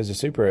your wife is a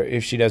superhero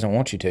if she doesn't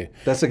want you to.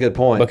 That's a good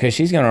point. Because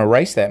she's going to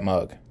erase that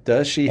mug.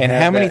 Does she and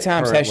have how many that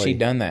times currently? has she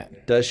done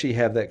that? Does she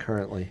have that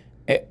currently?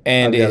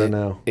 And I've got to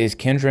know. Is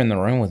Kendra in the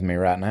room with me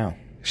right now?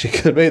 She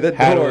could be. That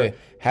door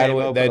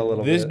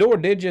this door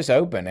did just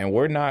open, and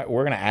we're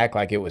going to act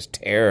like it was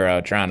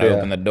Tara trying to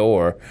open the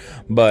door.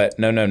 But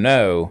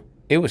no.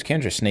 It was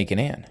Kendra sneaking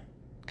in.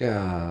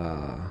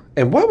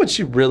 And what would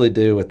she really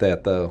do with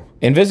that, though?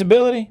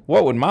 Invisibility?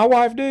 What would my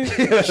wife do?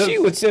 She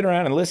would sit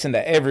around and listen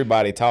to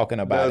everybody talking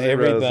about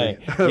everything.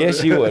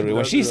 Yes, she would.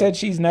 When she said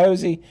she's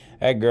nosy,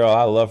 that girl,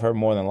 I love her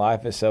more than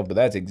life itself, but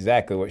that's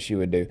exactly what she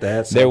would do.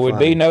 There would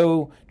be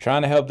no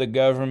trying to help the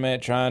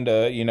government, trying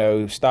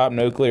to, stop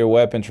nuclear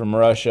weapons from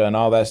Russia and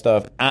all that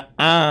stuff.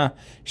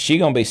 She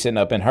going to be sitting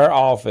up in her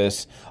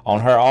office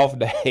on her off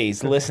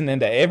days listening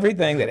to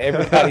everything that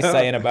everybody's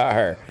saying about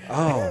her.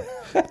 Oh.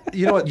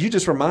 You know what? You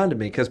just reminded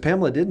me because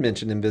Pamela did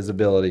mention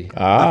invisibility.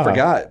 I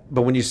forgot.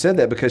 But when you said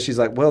that, because she's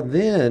like, well,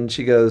 then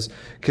she goes,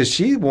 because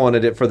she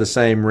wanted it for the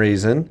same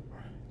reason.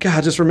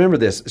 God, just remember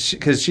this.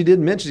 Because she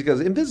didn't mention, she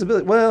goes,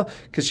 invisibility. Well,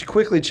 because she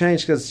quickly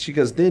changed because she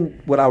goes,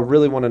 then what I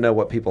really want to know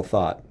what people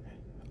thought.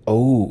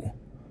 Oh.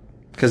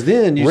 Because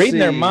then you reading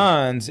their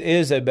minds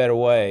is a better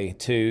way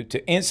to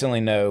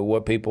instantly know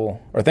what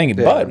people are thinking.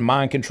 Yeah. But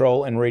mind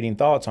control and reading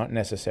thoughts aren't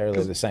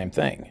necessarily the same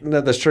thing. No,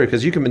 that's true,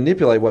 because you can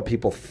manipulate what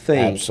people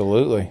think.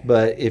 Absolutely.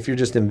 But if you're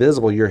just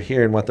invisible, you're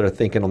hearing what they're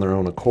thinking on their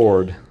own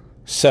accord.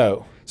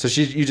 So So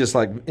you just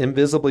like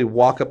invisibly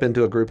walk up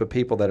into a group of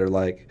people that are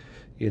like,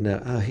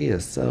 oh, he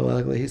is so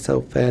ugly, he's so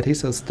fat,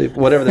 he's so stupid,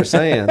 whatever they're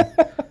saying.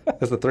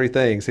 That's the three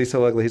things. He's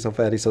so ugly, he's so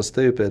fat, he's so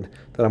stupid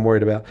that I'm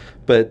worried about.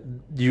 But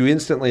you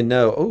instantly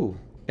know, oh,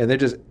 and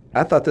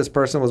I thought this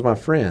person was my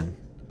friend.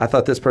 I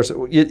thought this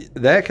person,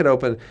 that could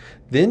open.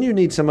 Then you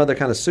need some other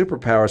kind of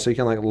superpower so you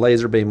can like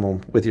laser beam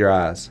them with your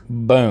eyes.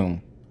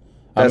 Boom.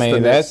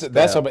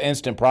 That's an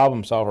instant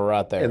problem solver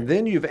right there. And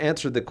then you've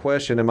answered the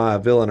question, am I a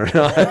villain or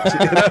not?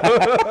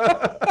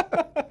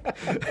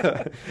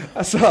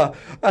 I saw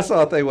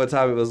a thing one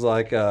time. It was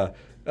like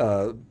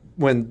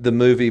when the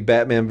movie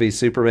Batman v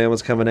Superman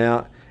was coming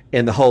out,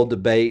 and the whole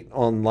debate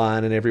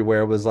online and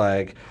everywhere was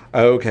like,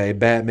 okay,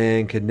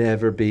 Batman could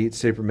never beat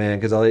Superman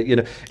because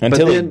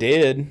until he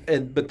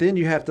did. But then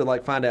you have to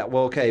like find out,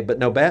 well, okay, but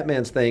no,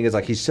 Batman's thing is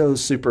like he's so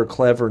super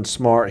clever and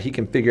smart, he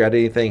can figure out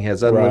anything,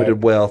 has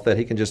unlimited wealth, that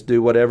he can just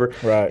do whatever.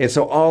 Right. And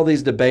so all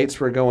these debates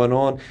were going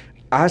on.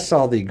 I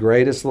saw the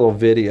greatest little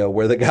video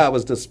where the guy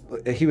was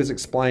he was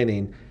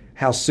explaining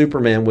how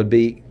Superman would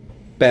beat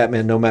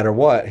Batman no matter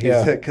what.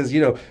 Because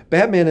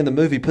Batman in the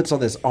movie puts on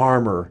this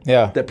armor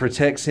that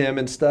protects him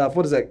and stuff.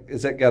 What is that?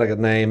 Is that got a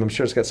name? I'm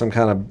sure it's got some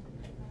kind of.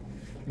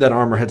 That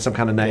armor had some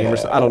kind of name or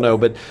something. I don't know,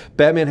 but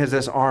Batman has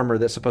this armor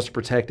that's supposed to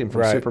protect him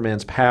from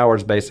Superman's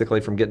powers, basically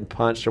from getting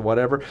punched or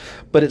whatever.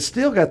 But it's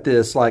still got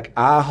this like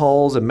eye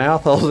holes and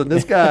mouth holes. And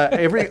this guy,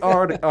 every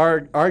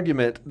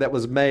argument that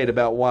was made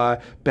about why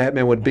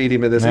Batman would beat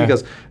him in this,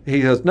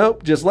 he goes,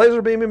 nope, just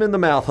laser beam him in the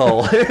mouth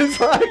hole. It's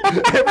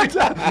like every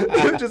time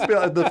it would just be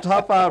like the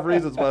top 5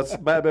 reasons why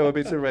Batman would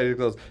beat Superman. He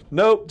goes,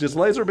 nope, just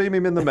laser beam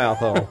him in the mouth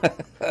hole.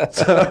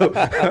 So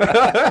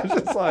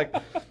just like.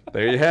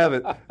 There you have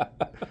it.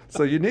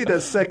 So you need that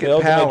second the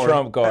power. Ultimate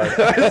trump card.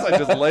 It's like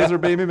just laser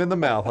beam him in the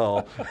mouth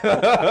hole.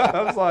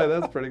 I was like,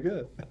 that's pretty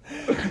good.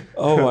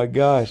 Oh my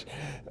gosh,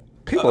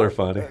 people are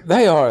funny.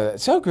 They are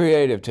so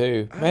creative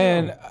too,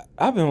 man.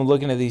 I've been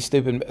looking at these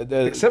stupid.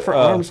 Except for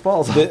Arms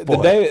Falls Off.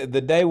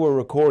 The day we're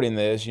recording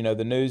this,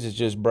 the news has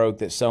just broke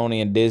that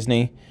Sony and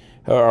Disney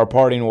are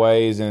parting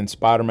ways, and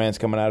Spider-Man's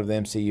coming out of the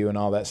MCU and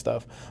all that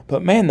stuff.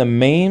 But man, the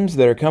memes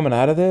that are coming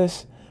out of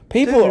this.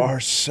 People are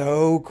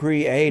so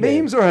creative.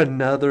 Memes are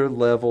another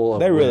level of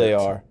They really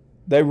are.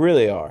 They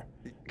really are.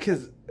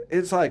 Because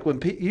it's like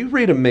when you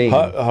read a meme.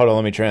 Hold on,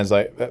 let me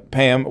translate.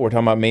 Pam, we're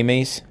talking about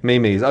memes?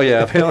 Memes. Oh,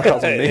 yeah. Pam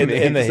calls them memes.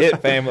 In the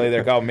hit family,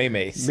 they're called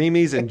memes.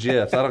 Memes and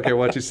GIFs. I don't care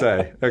what you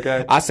say,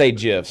 okay? I say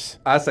GIFs.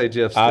 I say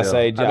GIFs still.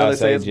 I know they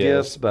say it's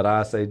GIFs, but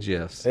I say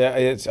GIFs. Yeah,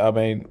 as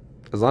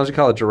long as you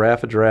call a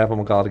giraffe, I'm going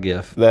to call it a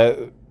GIF.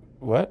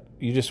 What?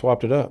 You just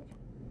swapped it up.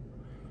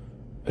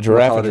 A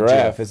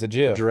giraffe is a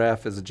GIF.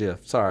 Giraffe is a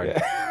GIF. Sorry.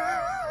 Yeah.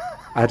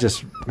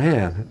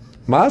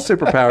 My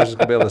superpower is just going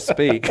to be able to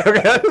speak.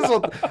 Okay, I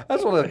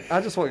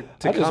just want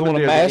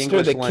to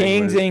master the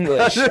King's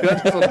English. I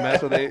just want to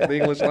master the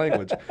English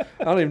language.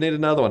 I don't even need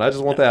another one. I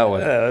just want that one.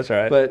 Yeah, that's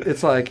right. But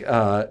it's like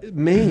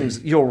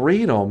memes. You'll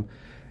read them,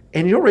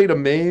 and you'll read a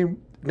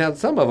meme. Now,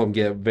 some of them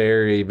get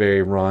very,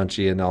 very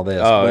raunchy and all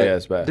this. Oh, yeah,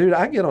 it's bad. Dude,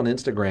 I get on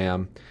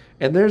Instagram.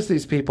 And there's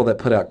these people that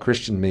put out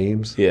Christian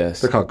memes. Yes.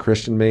 They're called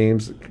Christian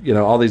memes,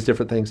 all these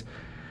different things.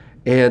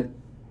 And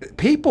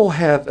people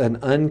have an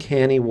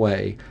uncanny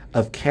way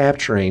of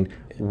capturing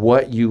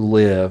what you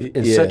live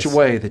in such a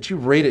way that you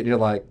read it and you're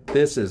like,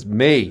 this is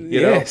me.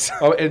 You know?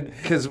 Oh, and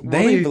because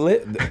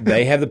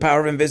they have the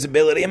power of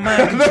invisibility and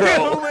mind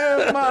control.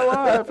 Live my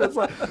life. It's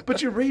like,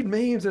 but you read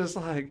memes and it's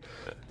like,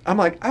 I'm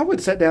like, I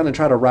would sit down and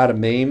try to write a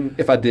meme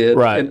if I did.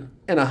 Right. And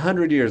in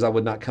 100 years, I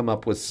would not come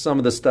up with some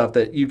of the stuff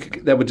that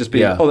would just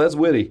be, oh, that's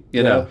witty,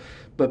 you know.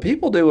 But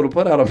people do will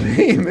put out a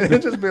meme and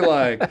it just be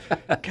like,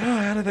 God,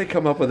 how did they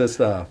come up with this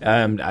stuff?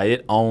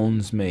 It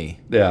owns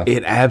me. Yeah.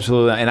 It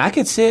absolutely, and I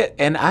can sit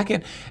and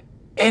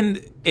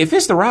and if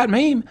it's the right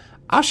meme,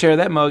 I'll share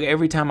that mug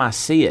every time I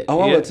see it. Oh,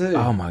 I would too.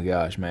 Oh my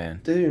gosh,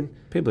 man. Dude.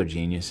 People are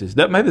geniuses.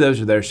 Maybe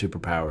those are their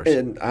superpowers.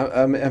 And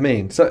I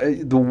mean, so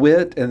the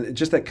wit and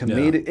just that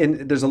comedic,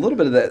 and there's a little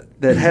bit of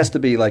that has to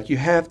be like, you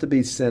have to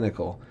be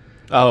cynical.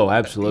 Oh,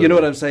 absolutely. You know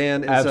what I'm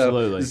saying? And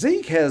absolutely. So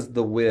Zeke has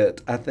the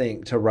wit, I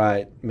think, to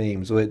write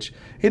memes, which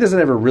he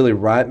doesn't ever really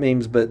write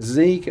memes, but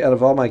Zeke, out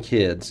of all my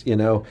kids,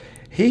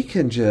 he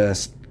can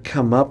just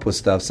come up with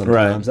stuff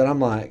sometimes that I'm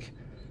like,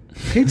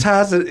 he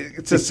ties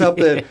it to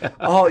something.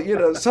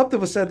 Something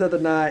was said the other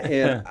night,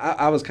 and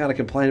I was kind of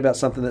complaining about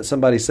something that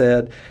somebody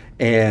said,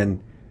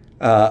 and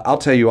I'll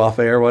tell you off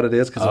air what it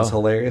is because it's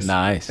hilarious.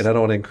 Nice. And I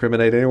don't want to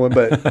incriminate anyone,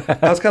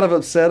 but I was kind of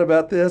upset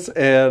about this,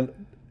 and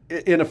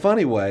in a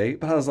funny way.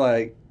 But I was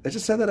like, I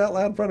just said that out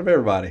loud in front of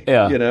everybody.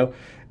 Yeah.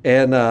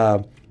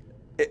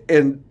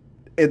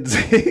 And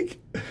Zeke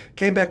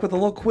came back with a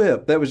little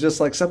quip that was just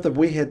like something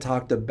we had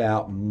talked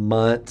about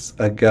months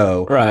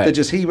ago. Right.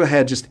 That he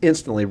had just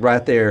instantly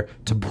right there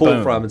to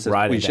pull from and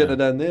said, we shouldn't have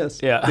done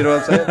this. Yeah. You know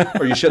what I'm saying?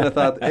 Or you shouldn't have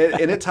thought.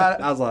 And it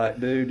tied. I was like,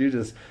 dude, you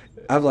just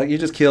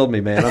killed me,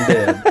 man.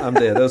 I'm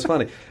dead. That was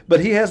funny. But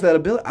he has that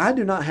ability. I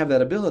do not have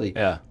that ability.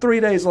 Yeah. 3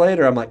 days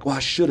later, I'm like, well, I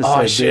should have said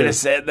I should have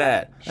said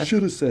that.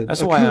 Should have said.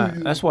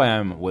 That's why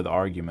I'm with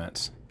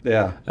arguments.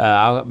 Yeah.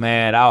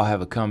 I'll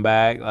have a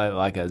comeback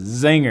like a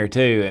zinger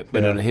too,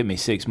 but it'll hit me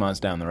 6 months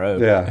down the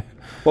road. Yeah.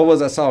 What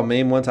was I saw a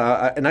meme one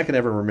time, and I can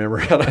never remember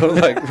how to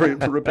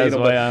repeat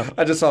them. But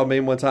I just saw a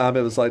meme one time.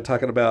 It was like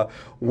talking about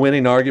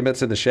winning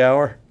arguments in the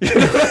shower.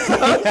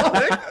 How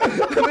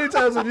many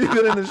times have you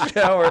been in the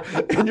shower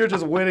and you're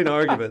just winning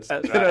arguments?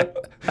 That's right.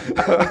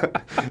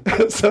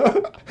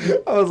 So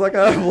I was like,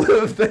 I've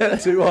lived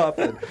that too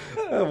often.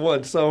 I've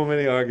won so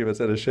many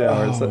arguments in a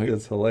shower.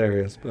 It's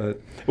hilarious.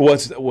 But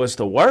what's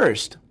the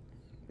worst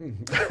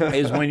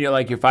is when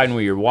you're fighting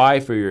with your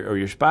wife or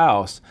your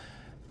spouse.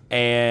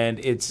 And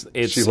it's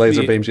she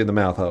laser beams you in the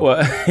mouth hole.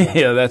 Well,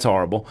 yeah, that's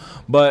horrible.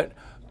 But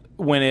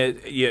when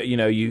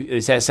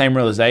it's that same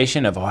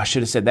realization of I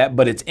should have said that,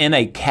 but it's in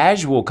a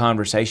casual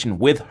conversation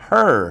with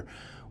her.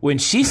 When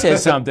she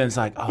says something, it's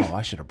like,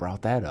 I should have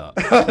brought that up.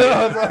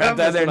 I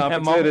missed an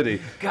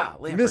opportunity.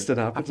 Golly, missed an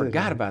opportunity. I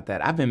forgot about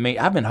that. I've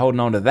been holding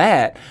on to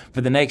that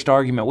for the next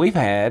argument we've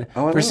had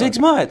for 6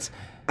 months.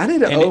 I need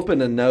to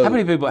open a note.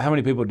 How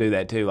many people do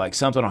that too? Like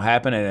something will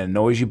happen and it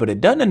annoys you, but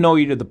it doesn't annoy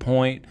you to the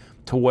point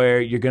to where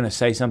you're going to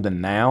say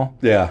something now.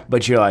 Yeah.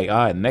 But you're like, all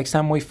right, next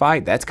time we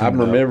fight, that's coming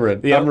up. I'm remembering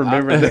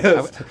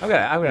this. I've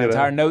got an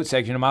entire note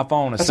section of my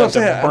phone of that's stuff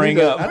to bring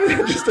up. I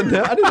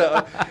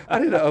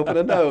need to open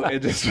a note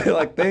and just be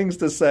like things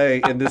to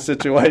say in this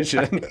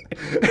situation.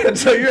 And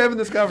so you're having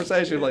this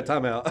conversation, you're like,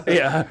 time out.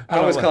 Yeah. I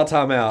always call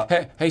time out.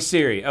 Hey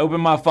Siri,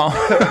 open my phone.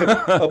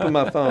 Open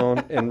my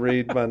phone and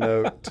read my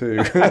note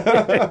too.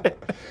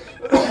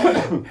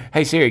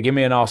 Hey Siri, give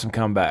me an awesome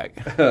comeback.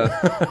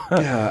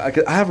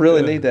 I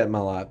really need that in my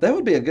life. That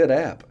would be a good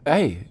app.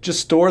 Hey, just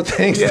store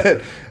things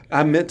that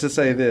I meant to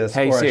say this.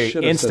 Hey or Siri, I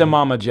should have Insta said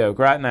Mama joke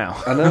right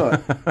now. I know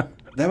it.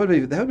 That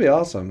would be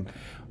awesome.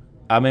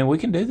 I mean, we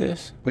can do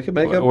this. We can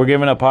make it. We're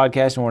giving up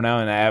podcast, and we're now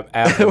in app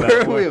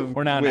development.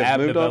 We're now in app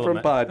moved development.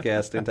 on from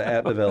podcast into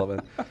app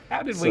development.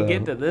 How did we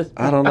get to this?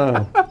 I don't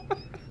know.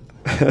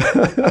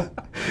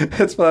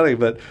 It's funny,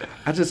 but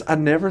I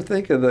never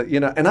think of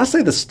and I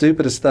say the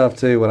stupidest stuff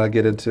too when I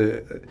get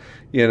into,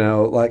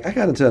 like I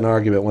got into an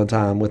argument one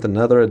time with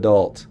another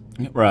adult,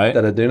 right,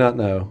 that I do not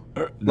know,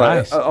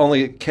 nice,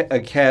 only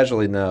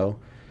casually know,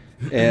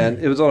 and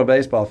it was on a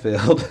baseball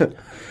field,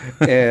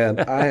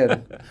 and I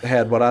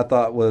had what I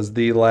thought was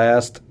the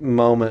last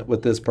moment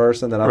with this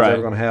person that I was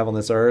ever going to have on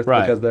this earth,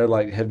 because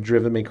they're have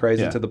driven me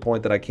crazy to the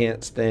point that I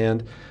can't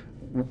stand.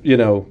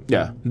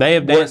 Yeah, they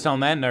have danced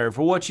on that nerve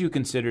for what you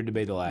considered to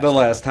be the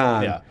last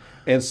time. Yeah,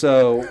 and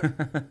so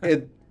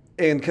and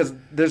because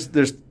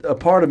there's a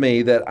part of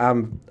me that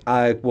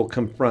I will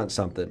confront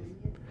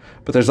something,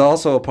 but there's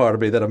also a part of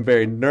me that I'm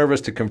very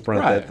nervous to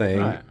confront that thing,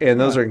 and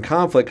those are in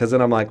conflict because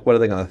then I'm like, what are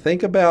they going to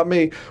think about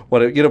me? What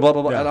blah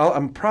blah blah. And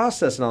I'm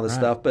processing all this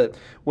stuff, but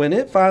when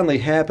it finally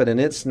happened and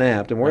it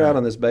snapped, and we're out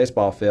on this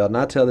baseball field, and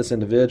I tell this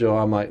individual,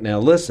 I'm like, now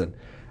listen.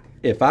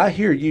 If I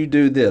hear you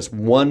do this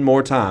one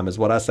more time, is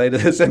what I say to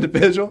this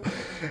individual,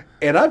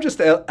 and I've just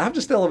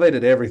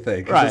elevated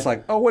everything. It's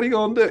like, oh, what are you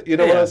gonna do? You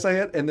know what I'm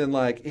saying? And then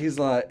he's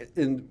like,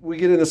 and we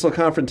get in this little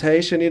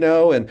confrontation,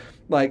 and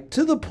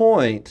to the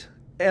point,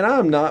 and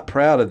I'm not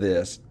proud of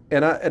this.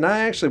 And I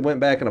actually went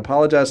back and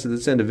apologized to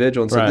this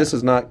individual and said, this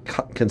is not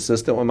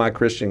consistent with my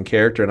Christian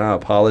character, and I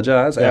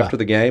apologize after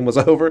the game was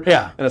over.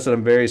 Yeah. And I said,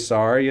 I'm very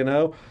sorry, We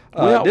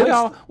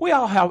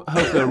all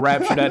hope the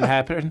rapture doesn't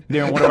happen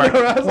during one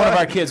of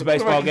our kids'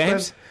 baseball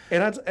games.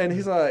 And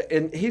he's like,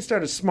 and he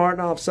started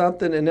smarting off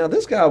something, and now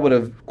this guy would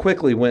have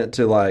quickly went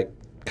to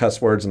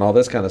cuss words and all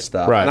this kind of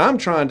stuff. Right. And I'm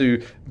trying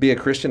to be a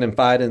Christian and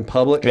fight in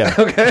public. Yeah.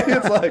 Okay.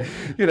 It's like,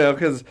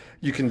 because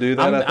you can do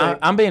that.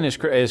 I'm being as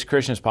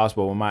Christian as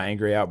possible with my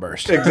angry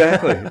outburst.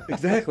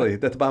 Exactly.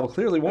 That the Bible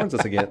clearly warns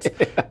us against.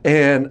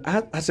 And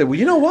I said, well,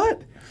 you know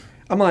what?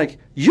 I'm like,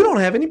 you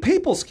don't have any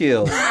people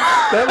skills.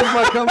 That was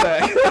my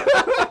comeback.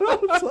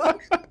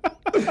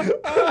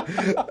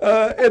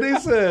 And he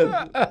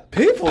said,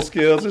 people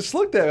skills? Just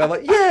looked at me. I'm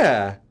like,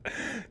 yeah.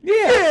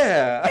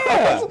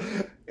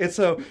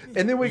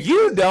 And then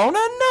you don't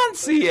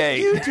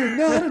enunciate. You do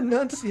not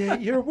enunciate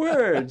your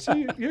words.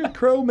 You're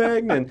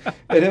Cro-Magnon.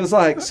 And it was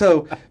like,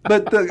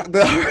 but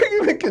the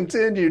argument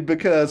continued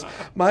because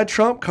my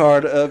trump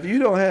card of you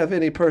don't have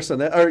any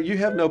or you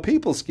have no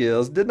people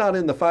skills did not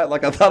end the fight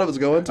like I thought it was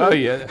going to. Oh,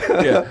 yeah.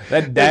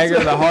 That dagger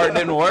to the heart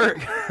didn't work.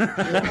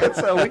 And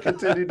so we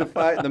continued to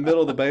fight in the middle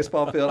of the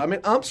baseball field. I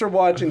mean, umps are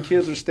watching,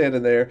 kids are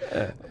standing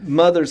there.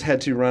 Mothers had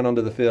to run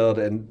onto the field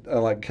and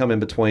come in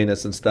between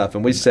us and stuff,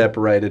 and we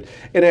separated.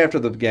 And after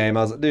the game,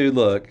 I was like, dude,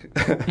 look,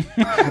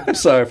 I'm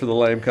sorry for the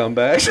lame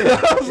comeback.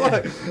 I was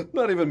like, I'm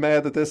not even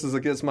mad that this is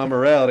against my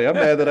morality. I'm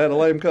mad that I had a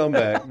lame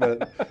comeback.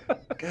 But,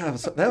 God,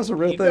 that was a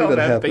real thing that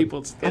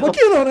happened. I'm like,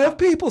 you don't have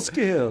people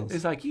skills.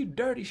 It's like, you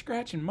dirty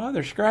scratching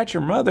mother, scratch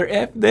your mother,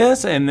 F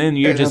this. And then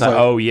you're just like,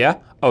 oh, yeah?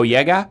 Oh,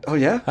 yeah, guy? Oh,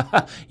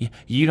 yeah?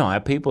 You don't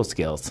have people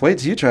skills. Wait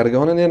till you try to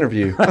go on an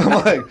interview.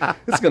 I'm like,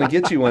 it's going to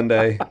get you one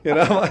day.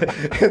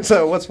 And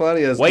so what's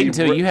funny is... Wait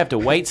until you have to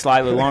wait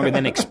slightly longer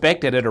than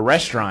expected at a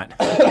restaurant.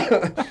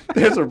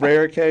 There's a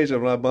rare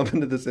occasion when I bump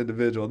into this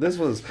individual. This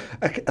was,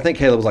 I think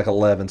Caleb was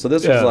 11. So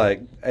this was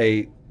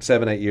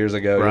 7-8 years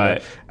ago.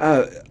 Right.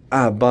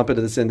 I bump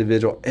into this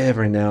individual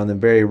every now and then,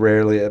 very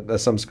rarely at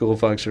some school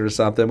function or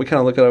something. We kind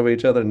of look over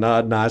each other and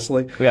nod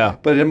nicely. Yeah.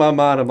 But in my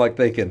mind, I'm like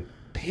thinking,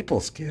 people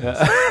skills.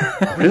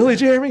 Really,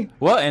 Jeremy?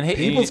 Well, and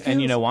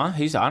you know why?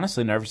 He's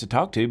honestly nervous to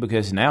talk to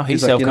because now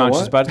he's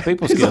self-conscious about his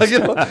people skills.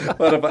 Like,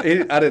 what if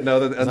I didn't know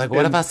that. He's like,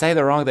 what if I say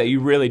the wrong that you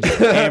really just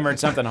hammered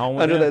something home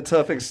with under him? that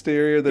tough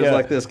exterior, there's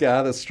like this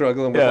guy that's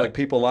struggling with like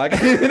people like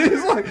him. And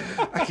he's like,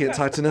 I can't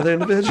talk to another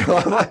individual.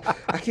 I'm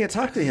like, I can't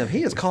talk to him.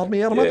 He has called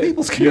me out on my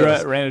people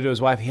skills. You ran into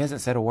his wife. He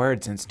hasn't said a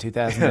word since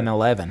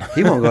 2011.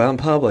 He won't go out in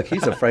public.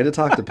 He's afraid to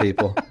talk to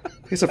people.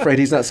 He's afraid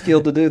he's not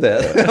skilled to do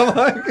that. I'm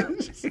like,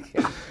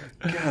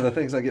 God, the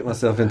things I get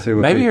myself into.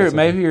 With maybe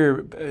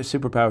your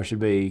superpower should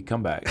be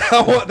comeback.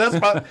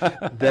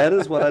 That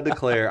is what I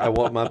declare. I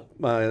want my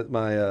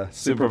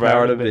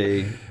superpower to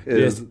be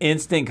is just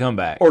instant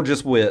comeback, or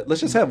just wit.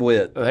 Let's just have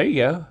wit. There you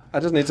go.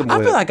 I just need some wit.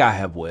 I feel like I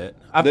have wit.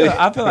 I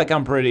feel like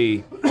I'm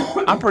pretty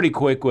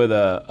quick with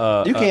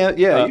you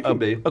can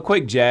be a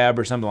quick jab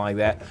or something like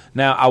that.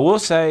 Now I will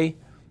say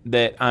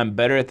that I'm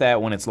better at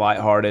that when it's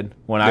lighthearted.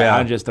 When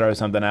I just throw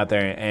something out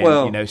there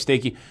and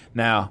sticky.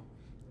 Now.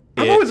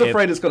 I'm always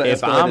afraid it's going to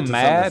escalate into something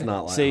that's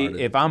not lighthearted.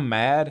 If I'm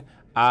mad,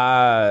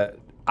 I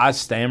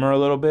stammer a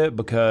little bit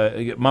because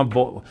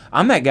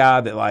I'm that guy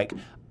that like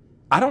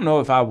I don't know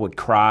if I would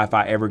cry if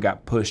I ever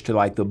got pushed to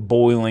like the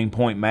boiling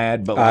point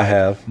mad, but like, I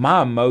have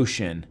my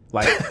emotion.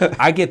 Like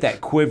I get that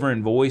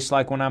quivering voice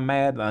like when I'm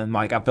mad, and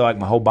like I feel like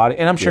my whole body,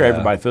 and I'm sure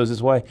everybody feels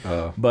this way.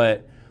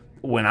 But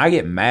when I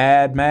get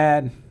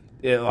mad,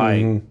 it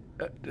like.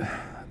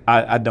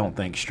 I don't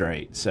think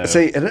straight. So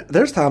see, and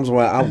there's times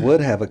where I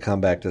would have a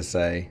comeback to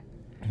say.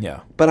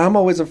 Yeah. But I'm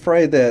always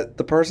afraid that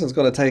the person's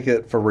going to take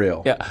it for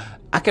real. Yeah.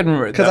 I can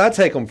remember. Because I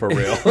take them for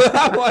real.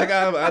 I'm like,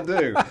 I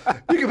do.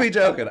 You can be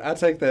joking. I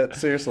take that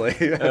seriously.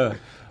 I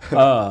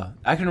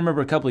can remember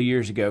a couple of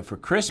years ago for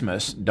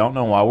Christmas, don't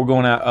know why, we're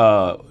going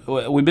out.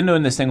 We've been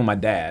doing this thing with my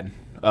dad.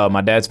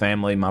 My dad's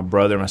family, my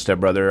brother, my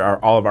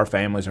stepbrother, all of our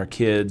families, our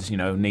kids,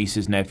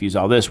 nieces, nephews,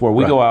 all this, where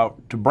we go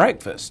out to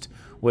breakfast.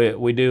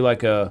 We do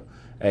like a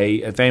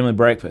family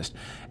breakfast.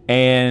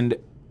 And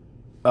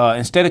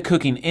instead of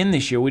cooking in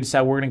this year, we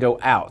decided we're going to go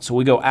out. So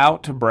we go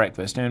out to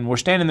breakfast, and we're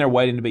standing there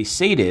waiting to be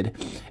seated.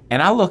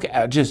 And I look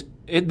at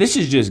this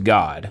is just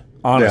God,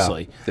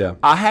 honestly. Yeah.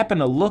 I happen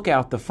to look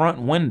out the front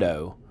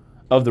window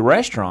of the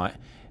restaurant,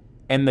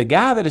 and the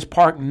guy that is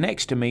parked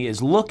next to me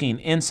is looking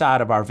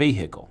inside of our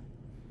vehicle.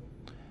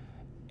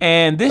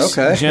 And this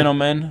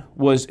gentleman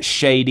was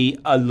shady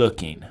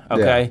looking,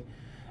 okay? Yeah.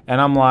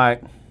 And I'm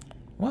like,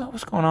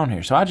 what's going on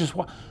here? So I just...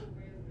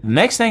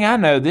 Next thing I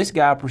know, this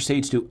guy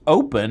proceeds to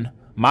open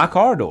my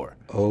car door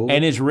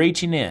and is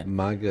reaching in.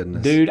 My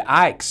goodness. Dude,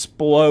 I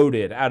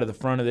exploded out of the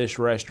front of this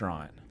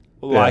restaurant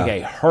like a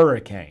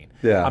hurricane.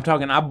 Yeah. I'm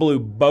talking, I blew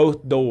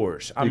both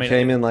doors. You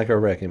came in like a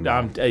wrecking ball.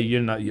 I was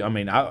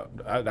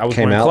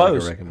came wearing out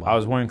clothes. Like a wrecking ball. I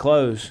was wearing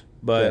clothes.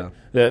 But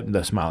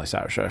the Smiley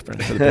Cyrus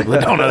reference for the people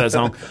that don't know that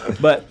song.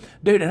 But,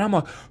 dude, and I'm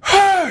like,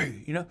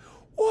 hey,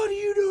 what are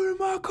you doing in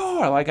my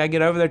car? Like, I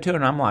get over there, too,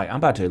 and I'm like, I'm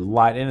about to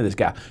light into this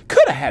guy.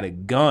 Could have had a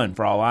gun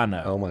for all I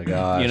know. Oh, my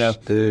gosh,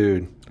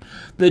 dude.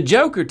 The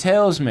Joker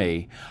tells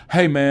me,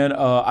 hey, man,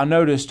 I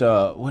noticed,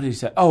 what did he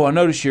say? Oh, I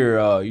noticed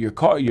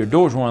your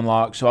doors were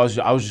unlocked, so I was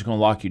just going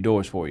to lock your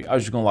doors for you.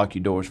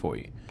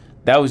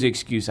 That was the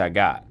excuse I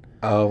got.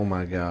 Oh,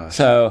 my gosh.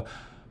 So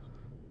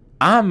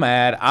I'm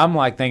mad. I'm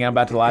like thinking I'm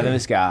about to lie to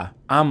this guy.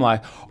 I'm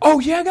like, oh,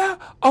 yeah, guy?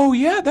 Oh,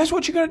 yeah, that's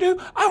what you're going to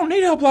do? I don't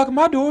need help locking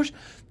my doors.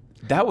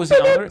 That was the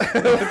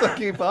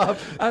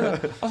I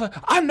was like,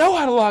 I know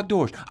how to lock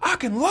doors. I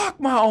can lock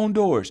my own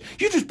doors.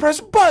 You just press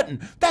a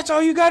button. That's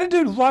all you got to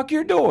do to lock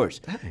your doors.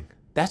 Dang.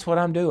 That's what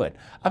I'm doing.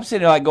 I'm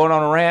sitting there like going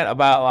on a rant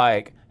about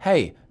like,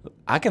 hey,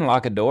 I can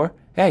lock a door.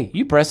 Hey,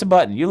 you press a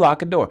button, you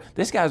lock a door.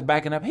 This guy's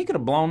backing up. He could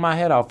have blown my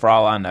head off for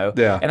all I know.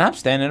 Yeah. And I'm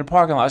standing in a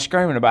parking lot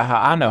screaming about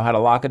how I know how to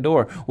lock a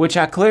door, which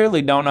I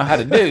clearly don't know how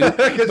to do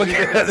because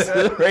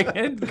the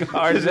freaking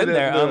car's in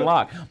there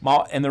unlocked.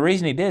 And the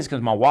reason he did is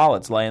because my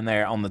wallet's laying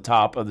there on the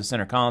top of the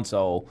center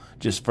console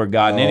just for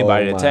God and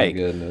anybody to take. Oh,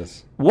 my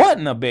goodness.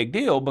 Wasn't a big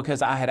deal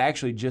because I had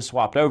actually just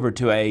swapped over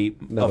to a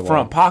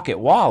front pocket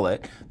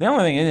wallet. The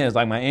only thing in it is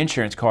like my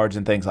insurance cards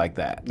and things like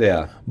that.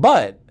 Yeah.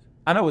 But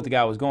I know what the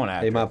guy was going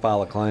after. He might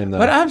file a claim, though.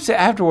 But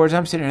afterwards,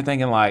 I'm sitting here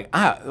thinking,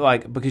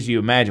 because you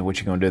imagine what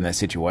you're going to do in that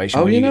situation.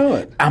 Oh, you know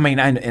it. I mean,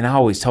 and I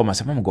always told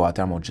myself, I'm going to go out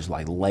there, I'm going to just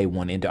like lay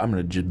one into, I'm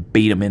going to just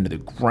beat him into the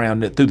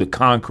ground, through the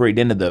concrete,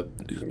 into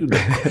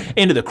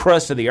the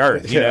crust of the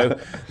earth.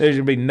 There's going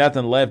to be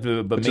nothing left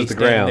but me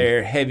standing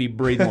there, heavy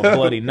breathing with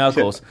bloody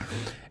knuckles.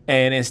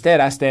 And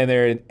instead, I stand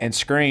there and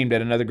screamed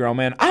at another grown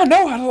man, I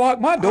know how to lock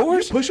my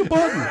doors. Push a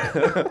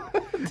button.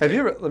 Have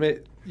you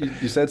ever,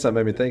 you said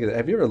something made me think of that.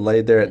 Have you ever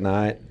laid there at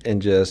night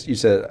and you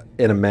said,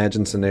 and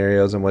imagine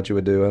scenarios and what you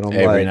would do? And I'm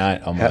Every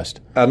night, almost.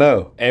 I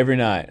know. Every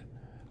night.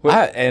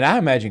 I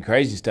imagine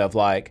crazy stuff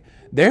like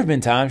There have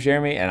been times,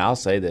 Jeremy, and I'll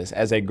say this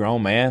as a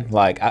grown man,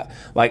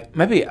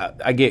 maybe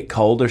I get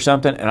cold or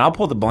something, and I'll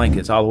pull the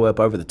blankets all the way up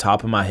over the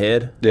top of my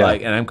head,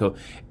 and I'm cool,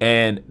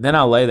 and then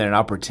I'll lay there and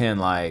I'll pretend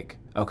like,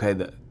 okay,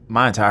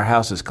 my entire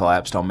house has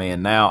collapsed on me,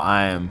 and now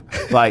I am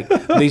like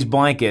these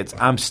blankets.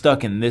 I'm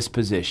stuck in this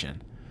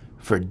position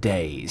for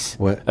days.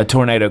 What? A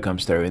tornado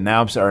comes through, and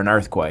now or an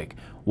earthquake.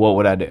 What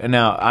would I do?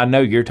 Now, I know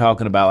you're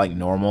talking about like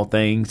normal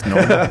things.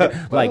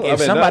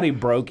 If somebody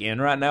broke in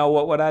right now,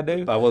 what would I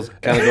do? I was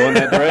kind of going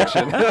that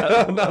direction.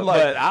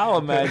 But I'll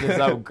imagine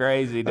something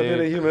crazy, dude. I'm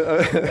in a human.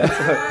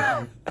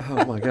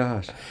 Oh my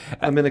gosh,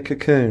 I'm in a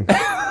cocoon.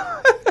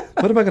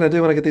 What am I going to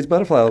do when I get these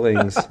butterfly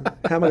wings?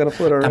 How am I going to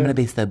flit around? I'm going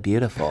to be so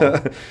beautiful.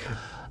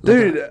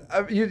 Dude,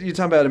 you're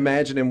talking about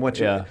imagining what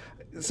you... Yeah.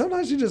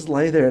 Sometimes you just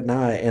lay there at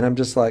night, and I'm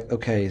just like,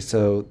 okay,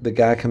 so the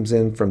guy comes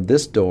in from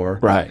this door.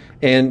 Right.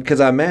 And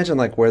because I imagine,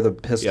 like, where the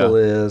pistol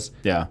is.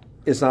 Yeah.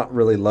 It's not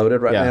really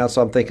loaded right now,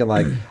 so I'm thinking,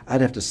 like, I'd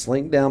have to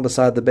slink down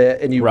beside the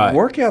bed. And you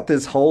work out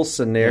this whole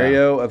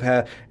scenario of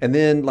how... And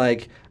then,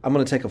 like, I'm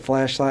going to take a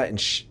flashlight and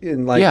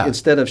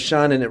instead of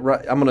shining it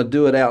right, I'm going to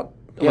do it out.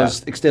 I'm going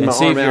to extend my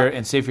arm out.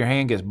 And see if your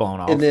hand gets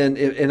blown off. And then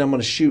I'm going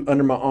to shoot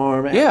under my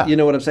arm. Yeah. You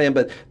know what I'm saying?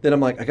 But then I'm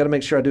like, I got to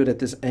make sure I do it at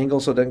this angle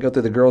so it doesn't go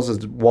through the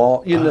girls'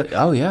 wall. You know?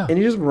 Oh, yeah. And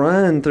you just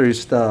run through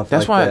stuff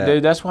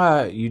Dude, that's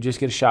why you just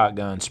get a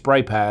shotgun,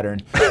 spray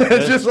pattern.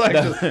 Just like...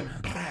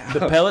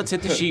 The pellets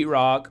hit the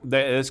sheetrock.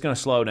 It's going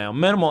to slow down.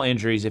 Minimal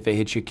injuries if it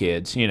hits your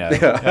kids, you know.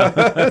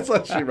 It's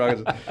like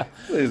sheetrock.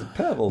 These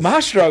pebbles.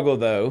 My struggle,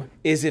 though,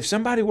 is if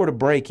somebody were to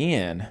break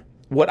in...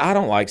 What I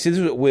don't like,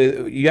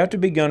 you have to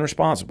be gun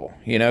responsible,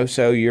 you know,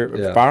 so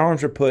your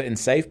firearms are put in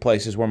safe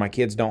places where my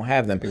kids don't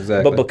have them.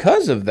 Exactly. But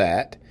because of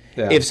that,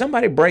 if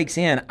somebody breaks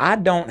in, I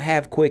don't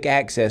have quick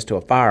access to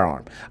a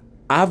firearm.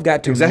 I've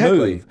got to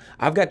move.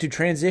 I've got to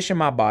transition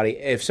my body.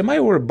 If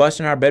somebody were to bust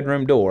in our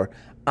bedroom door,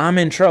 I'm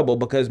in trouble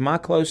because my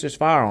closest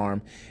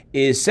firearm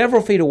is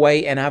several feet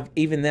away, and I'm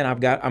going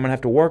to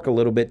have to work a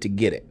little bit to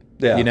get it.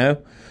 Yeah. You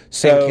know?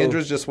 So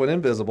Kendra's just went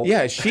invisible.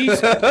 Yeah, she's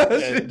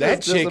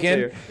that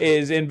chicken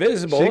is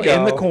invisible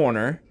in the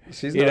corner.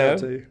 She's not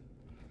too.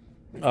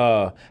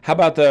 How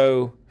about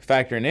though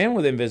factoring in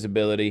with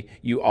invisibility,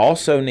 you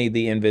also need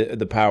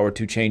the power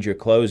to change your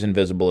clothes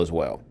invisible as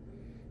well.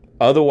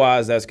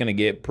 Otherwise, that's going to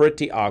get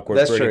pretty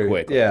awkward pretty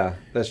quickly. Yeah,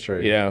 that's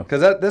true. You know?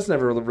 Because that's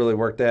never really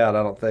worked out,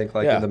 I don't think,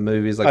 in the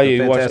movies, like the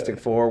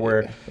Fantastic Four,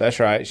 where... That's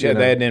right. They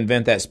had to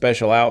invent that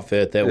special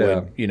outfit that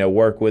would,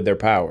 work with their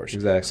powers.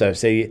 Exactly. So,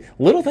 see,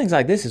 little things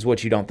like this is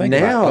what you don't think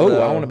about.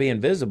 Oh, I want to be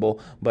invisible,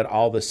 but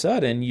all of a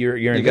sudden, you're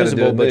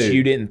invisible, but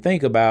you didn't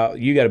think about,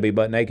 you got to be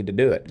butt naked to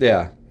do it.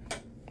 Yeah.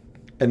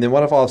 And then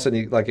what if all of a sudden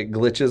it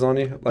glitches on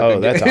you?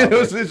 That's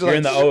awkward. You're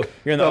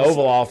in the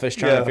Oval Office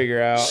trying to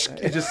figure out.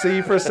 You just see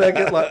you for a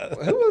second, like,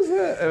 who was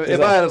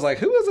that? I was like,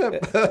 who was that?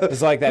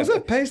 It's like that. Who's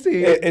that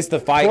pasty? It's the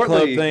Fight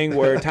Club thing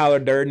where Tyler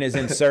Durden is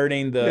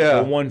inserting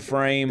the one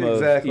frame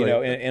of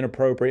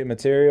inappropriate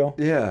material.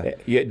 Yeah.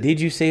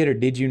 Did you see it or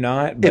did you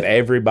not? But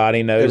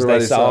everybody knows they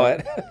saw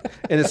it.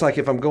 And it's like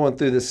if I'm going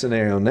through this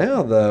scenario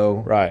now,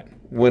 though. Right.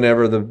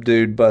 Whenever the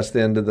dude busts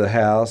into the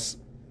house,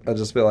 I'd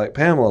just be like,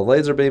 Pamela,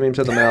 laser beam him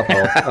to the mouth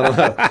hole. I don't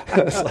know.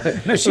 It's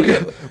like, no, she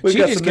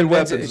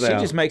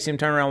just makes him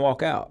turn around and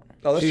walk out.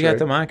 Oh, that's She's got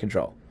the mind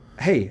control.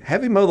 Hey,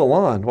 have him mow the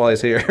lawn while he's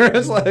here.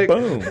 It's like,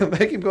 boom.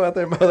 Make him go out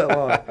there and mow that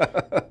lawn.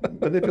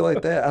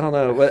 Manipulate that. I don't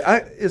know. But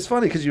it's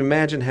funny because you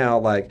imagine how,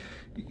 when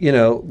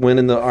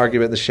in the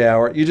argument in the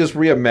shower, you just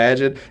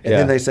reimagine, and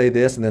then they say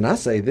this, and then I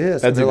say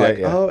this. That's and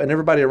they're oh, and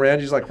everybody around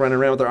you's like running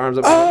around with their arms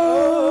up.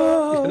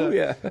 Oh,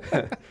 yeah.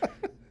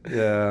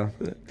 Yeah.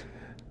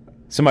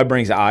 Somebody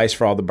brings ice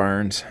for all the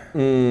burns.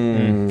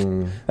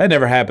 That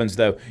never happens,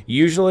 though.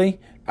 Usually,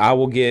 I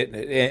will get,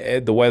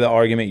 the way the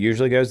argument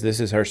usually goes,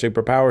 this is her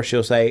superpower.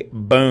 She'll say,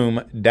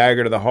 boom,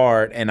 dagger to the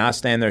heart, and I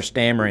stand there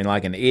stammering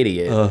like an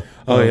idiot.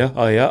 That's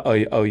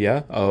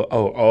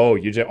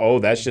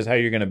just how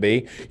you're going to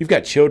be? You've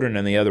got children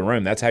in the other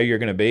room. That's how you're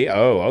going to be?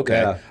 Oh,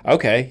 okay. Yeah.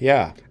 Okay,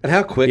 yeah. And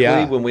how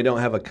quickly, when we don't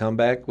have a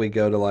comeback, we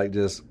go to,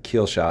 just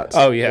kill shots.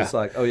 Oh, yeah. It's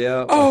like, oh,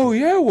 yeah. Oh,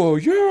 yeah, well,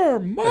 your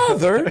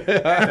mother.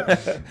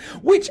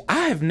 Which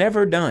I have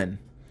never done.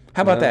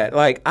 How about that?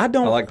 I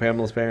like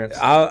Pamela's parents.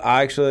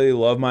 I actually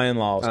love my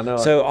in-laws. I know.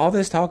 So all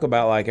this talk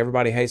about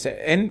everybody hates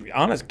it, and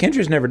honest,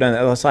 Kendra's never done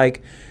that. It's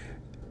like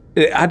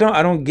I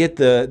don't get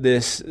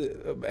this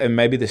and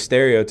maybe the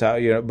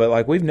stereotype,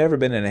 but we've never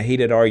been in a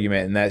heated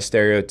argument in that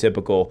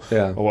stereotypical.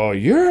 Yeah. Well,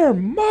 your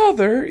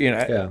mother,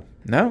 Yeah.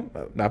 No,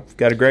 I've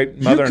got a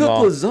great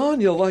mother-in-law. You cook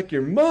lasagna like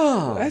your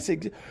mom.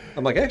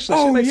 I'm like, actually,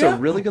 she makes a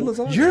really good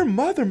lasagna. Your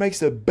mother makes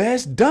the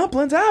best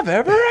dumplings I've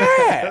ever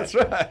had. That's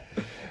right.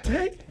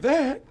 Take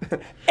that.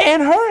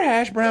 And her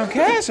hash brown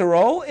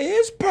casserole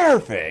is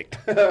perfect.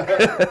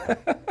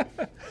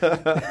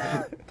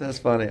 That's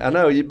funny. I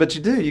know, but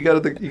you do. You go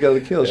to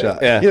the kill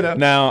shot. Yeah.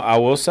 Now I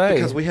will say,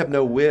 because we have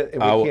no wit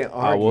and we can't argue.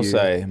 I will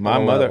say my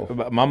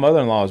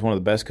mother-in-law is one of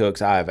the best cooks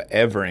I have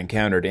ever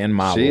encountered in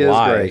my life. She is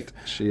great.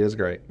 She is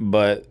great.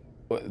 But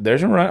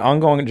there's an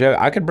ongoing joke.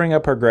 I could bring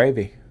up her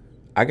gravy.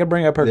 I could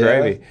bring up her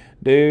gravy.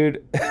 Dude,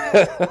 me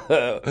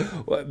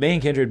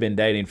and Kendra had been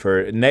dating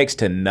for next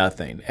to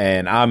nothing,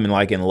 and I'm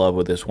like in love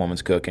with this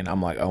woman's cooking.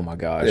 I'm like, oh my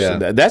gosh,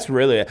 that's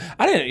really.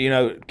 I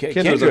didn't,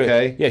 Kendra's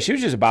okay. Yeah, she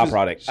was just a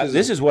byproduct.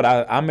 This is what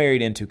I'm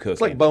married into cooking.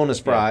 It's like bonus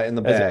fry in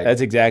the bag.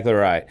 That's exactly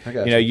right.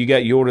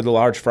 You ordered the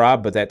large fry,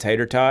 but that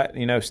tater tot,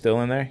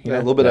 still in there. A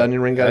little bit of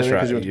onion ring got in there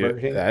because you went to Burger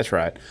King. That's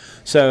right.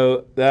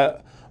 So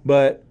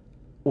but.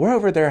 We're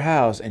over at their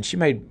house, and she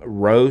made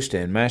roast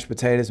and mashed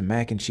potatoes and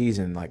mac and cheese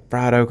and like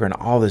fried okra and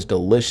all this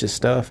delicious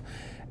stuff.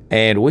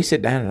 And we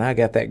sit down, and I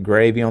got that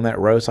gravy on that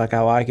roast like I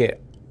like it.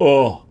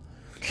 Oh,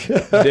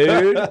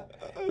 dude.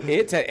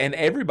 And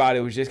everybody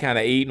was just kind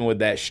of eating with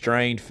that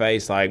strained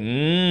face like,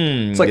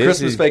 It's like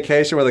Christmas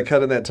Vacation where they're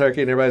cutting that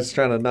turkey and everybody's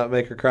trying to not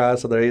make her cry,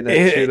 so they're eating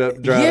that chewed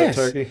up, dried up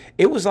turkey.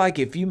 It was like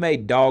if you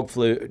made dog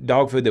food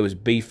that was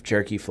beef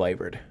jerky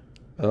flavored.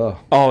 Oh,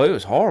 it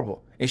was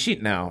horrible.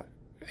 And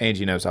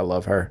Angie knows I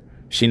love her.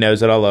 She knows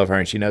that I love her,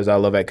 and she knows I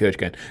love that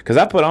cooking. Because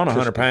I put on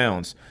 100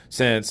 pounds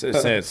since me and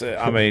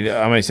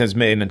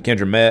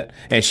Kendra met,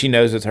 and she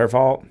knows it's her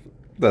fault.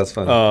 That's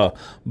funny.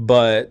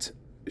 But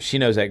she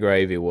knows that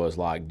gravy was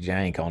like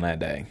jank on that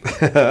day.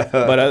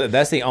 But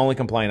that's the only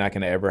complaint I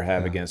can ever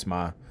have against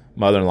my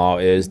mother-in-law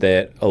is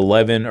that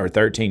 11 or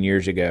 13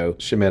 years ago,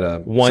 she made a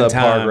one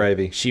time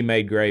gravy. She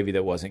made gravy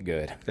that wasn't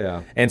good.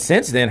 Yeah. And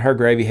since then, her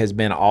gravy has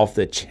been off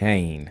the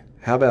chain.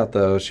 How about,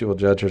 though, she will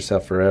judge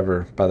herself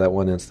forever by that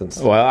one instance?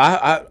 Well,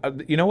 I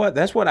you know what?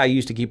 That's what I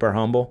used to keep her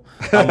humble.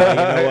 I'm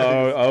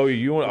like,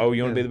 you want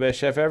to be the best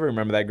chef ever?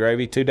 Remember that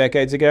gravy 2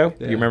 decades ago?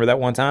 Yeah. You remember that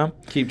one time?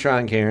 Keep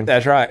trying, Karen.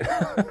 That's right.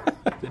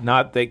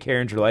 Not that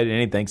Karen's related to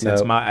anything,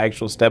 since my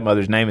actual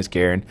stepmother's name is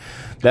Karen.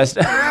 That's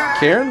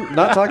Karen?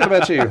 Not talking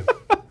about you.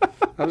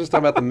 I'm just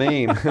talking about the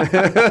meme.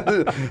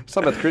 It's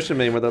talking about the Christian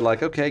meme where they're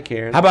like, okay,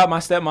 Karen. How about my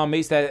stepmom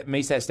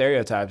meets that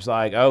stereotype? It's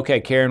like,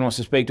 okay, Karen wants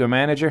to speak to a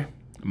manager.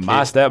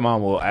 My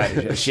stepmom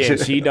will.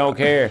 She don't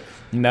care.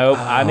 Nope,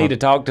 I need to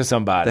talk to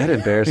somebody. That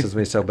embarrasses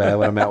me so bad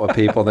when I'm out with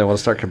people and they want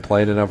to start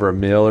complaining over a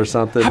meal or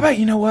something. How about,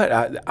 you know what?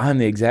 I'm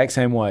the exact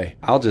same way.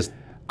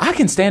 I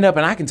can stand up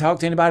and I can talk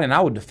to anybody, and I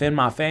would defend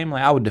my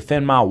family. I would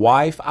defend my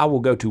wife. I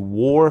will go to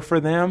war for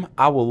them.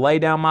 I will lay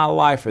down my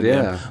life for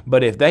them.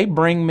 But if they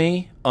bring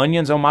me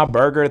onions on my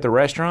burger at the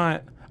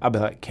restaurant, I'll be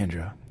like,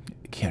 Kendra,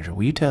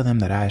 will you tell them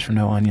that I asked for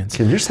no onions?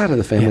 Can your side of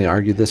the family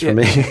argue this for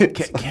me?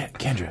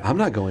 Kendra. I'm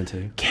not going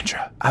to.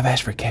 Kendra, I've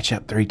asked for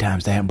ketchup 3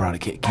 times. They haven't brought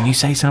it. Can you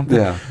say something?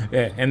 Yeah.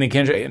 And then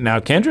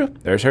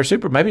Kendra, there's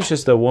her maybe it's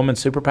just a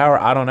woman's superpower.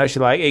 I don't know. She's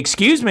like,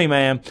 excuse me,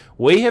 ma'am.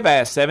 We have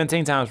asked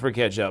 17 times for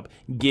ketchup.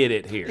 Get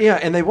it here. Yeah,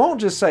 and they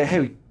won't just say,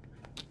 hey,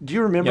 do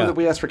you remember that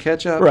we asked for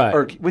ketchup? Right.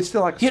 Or we'd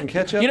still like some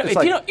ketchup? If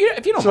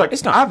you don't mind,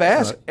 it's not. I've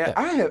asked.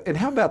 I have. And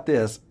how about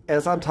this?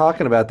 As I'm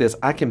talking about this,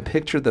 I can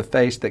picture the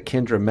face that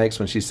Kendra makes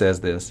when she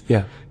says this.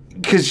 Yeah.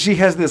 Because she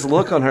has this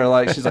look on her,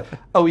 like she's like,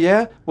 "Oh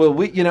yeah, well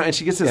and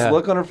she gets this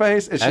look on her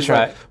face, and she's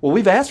like, "Well,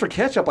 we've asked for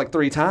ketchup like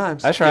 3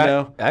 times." That's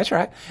right. That's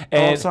right.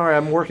 And I'm sorry,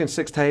 I'm working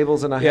 6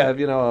 tables and I have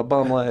a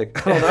bum leg.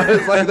 I don't know.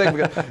 It's like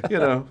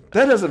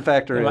that doesn't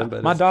factor in.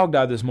 But my dog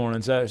died this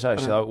morning, so she's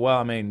like, "Well,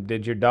 I mean,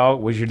 was your dog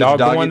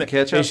the one that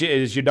ketchup?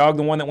 Is your dog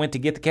the one that went to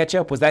get the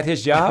ketchup? Was that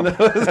his job?"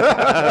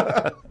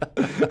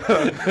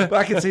 But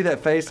I can see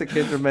that face that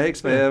Kendra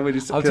makes, man. When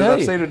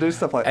I've seen her do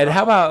stuff like that. And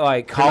how about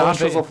like calling?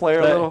 Nostrils will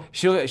flare a little.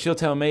 She'll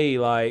tell me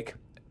like,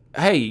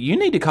 hey, you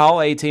need to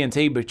call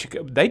AT&T, but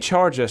they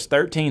charge us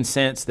 13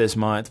 cents this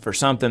month for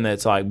something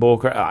that's like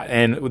bullcrap,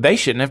 and they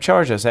shouldn't have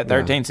charged us that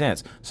 13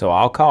 cents. So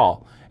I'll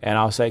call and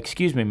I'll say,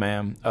 excuse me,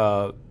 ma'am,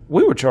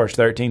 we were charged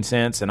 13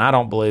 cents, and I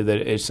don't believe that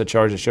it's a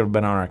charge that should have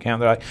been on our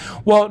account. They're like,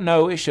 well,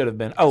 no, it should have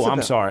been. Oh,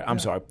 I'm sorry. I'm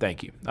sorry.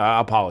 Thank you. I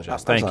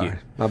apologize. Thank you.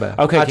 My bad.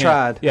 Okay, I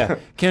tried. Yeah.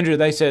 Kendra,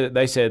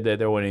 they said that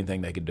there wasn't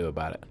anything they could do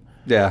about it.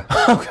 Yeah.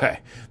 Okay.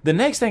 The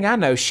next thing I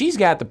know, she's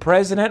got the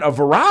president of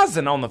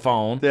Verizon on the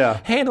phone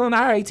handling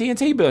our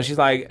AT&T bill. She's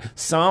like,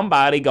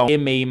 somebody gonna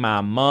give me my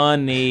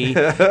money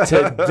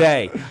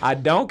today. I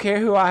don't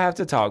care who I have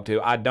to talk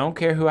to. I don't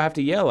care who I have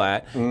to yell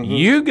at. Mm-hmm.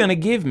 You're going to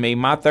give me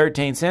my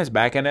 13 cents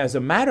back. And as a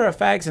matter of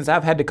fact, since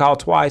I've had to call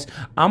twice,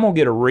 I'm going to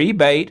get a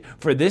rebate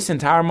for this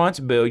entire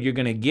month's bill. You're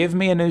going to give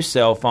me a new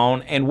cell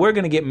phone, and we're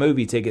going to get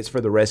movie tickets for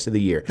the rest of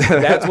the year.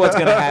 That's what's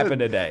going to happen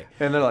today.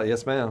 And they're like,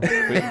 yes, ma'am.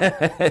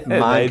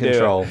 Mind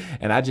control.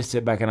 And I just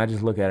sit back and I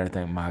just look at her and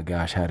think, my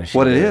gosh, how does she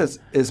What do it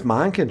is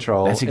mind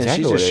control. That's exactly and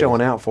she's what just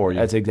showing out for you.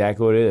 That's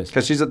exactly what it is.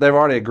 Because they've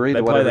already agreed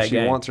to whatever she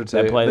wants her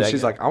to. But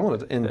she's like, I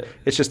want it. And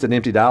it's just an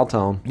empty dial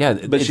tone. Yeah.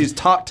 But she's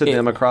talked to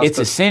them across It's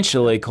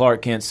essentially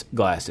Clark Kent's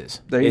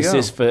glasses. There you go.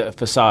 It's this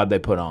facade they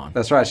put on.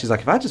 That's right. She's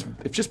like,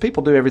 if just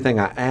people do everything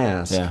I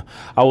ask. Yeah.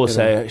 I will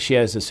say, she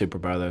has a super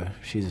brother.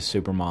 She's a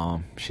super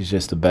mom. She's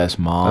just the best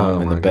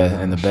mom and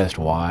the best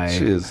wife.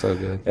 She is so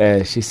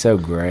good. She's so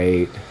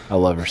great. I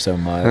love her so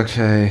much.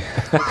 Okay.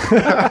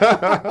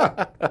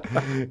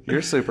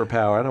 Your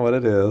superpower. I know what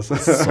it is.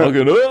 Suck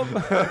it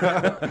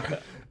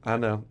up. I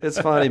know. It's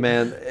funny,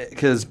 man,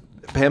 because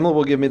Pamela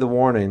will give me the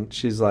warning.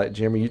 She's like,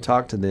 Jeremy, you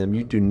talk to them.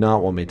 You do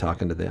not want me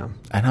talking to them.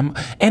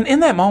 And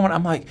in that moment,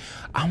 I'm like,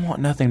 I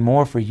want nothing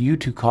more for you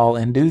to call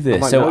and do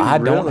this, Like, so no, I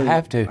really, don't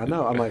have to. I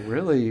know. I'm like,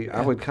 really?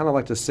 I would kind of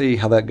like to see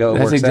how that works out.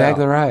 That's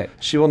exactly right.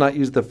 She will not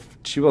use the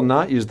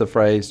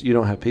phrase, you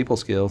don't have people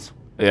skills.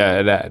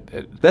 Yeah,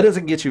 That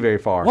doesn't get you very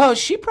far. well,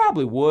 she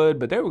probably would,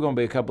 but there were going to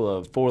be a couple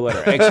of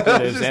 4-letter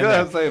expletives in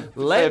there. Say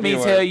Let a me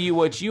few tell words. you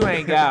what you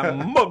ain't got.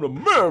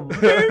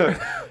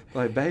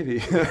 Like,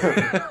 baby.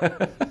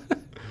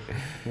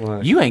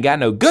 What? You ain't got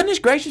no goodness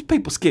gracious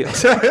people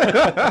skills.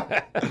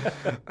 I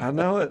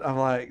know it. I'm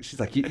like, she's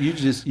like,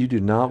 you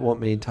do not want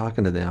me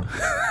talking to them.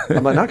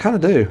 I'm like, I kind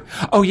of do.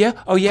 Oh yeah,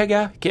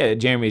 guy. Yeah,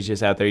 Jeremy's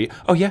just out there.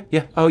 Oh yeah.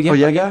 Oh yeah. Oh,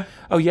 yeah, guy?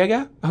 Oh yeah,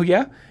 guy. Oh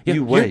yeah.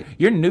 You wait.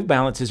 Your New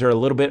Balances are a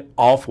little bit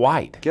off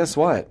white. Guess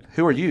what?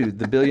 Who are you?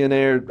 The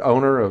billionaire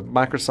owner of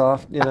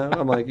Microsoft? You know,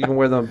 I'm like, you can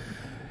wear the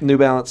New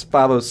Balance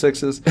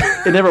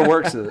 506s. It never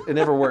works. It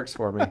never works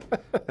for me.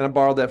 And I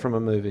borrowed that from a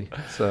movie.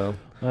 So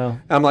Well,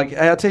 I'm like,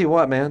 hey, I'll tell you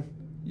what, man.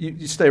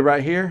 You stay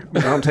right here.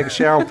 I'm going to take a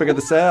shower and figure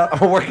this out. I'm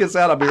going to work this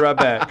out. I'll be right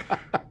back.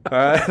 All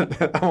right? I'm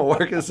going to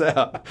work this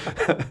out.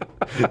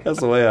 That's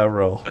the way I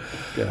roll.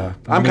 Yeah.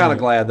 I'm kind of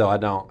glad, though, I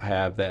don't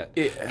have that.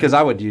 Because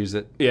I would use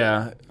it.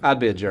 yeah. I'd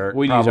be a jerk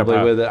We'd use our probably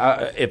power. with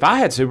it. If I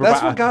had superpower,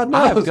 That's what God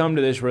I have knows. come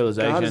to this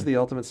realization. God is the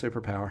ultimate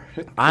superpower.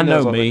 I He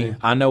knows know what we me. need.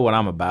 I know what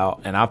I'm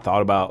about, and I've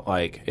thought about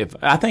I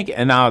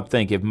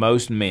think if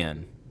most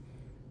men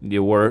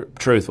you were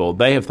truthful,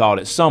 they have thought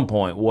at some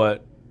point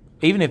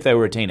even if they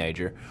were a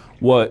teenager,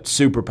 what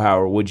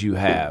superpower would you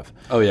have?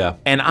 Oh, yeah.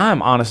 And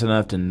I'm honest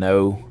enough to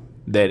know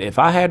that if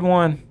I had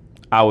one,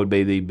 I would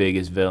be the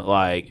biggest villain.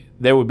 Like,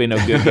 there would be no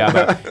good guy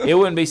about it. It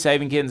wouldn't be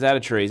saving kittens out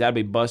of trees. I'd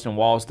be busting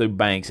walls through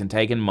banks and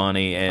taking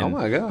money. And, Oh,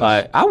 my gosh.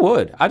 Like, I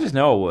would. I just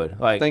know I would.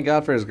 Like, Thank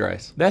God for his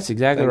grace. that's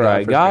exactly Thank God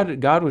right. for his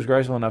God was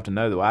graceful enough to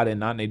know that I did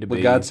not need to Would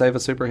be. God save a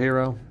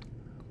superhero?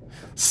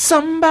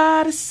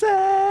 Somebody save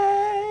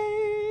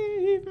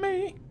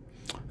me.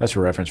 That's a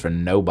reference for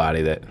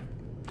nobody that.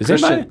 Does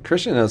anybody?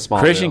 Christian knows Smallville.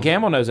 Christian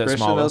Campbell knows that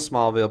Christian Smallville. knows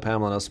Smallville.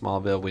 Pamela knows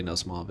Smallville. We know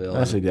Smallville.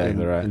 That's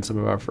exactly right. And some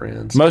of our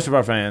friends. Most of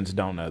our fans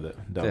don't know that.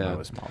 Yeah. Know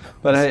it's Smallville.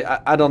 But hey,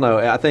 I don't know.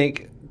 I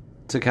think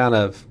to kind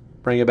of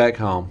bring it back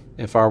home,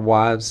 if our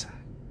wives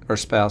or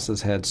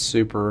spouses had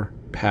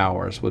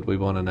superpowers, would we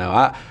want to know?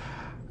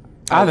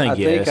 I think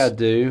yes. think I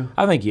do.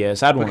 I think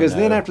yes. I'd want to Because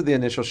then know. after the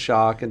initial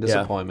shock and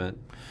disappointment,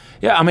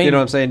 Yeah, I mean, you know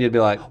what I'm saying? You'd be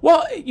like,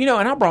 well,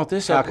 and I brought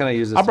this up. How can I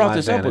use this I to brought my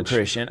this up with advantage?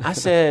 Christian. I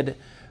said,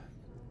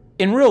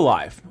 in real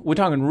life, we're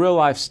talking real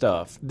life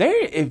stuff.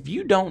 If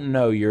you don't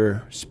know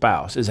your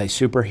spouse is a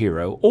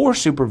superhero or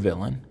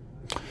supervillain,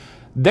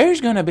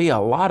 there's going to be a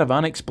lot of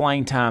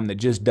unexplained time that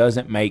just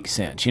doesn't make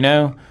sense. You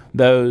know,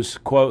 those,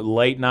 quote,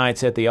 late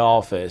nights at the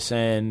office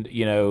and,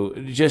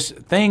 just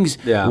things.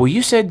 Yeah. Well,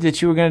 you said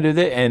that you were going to do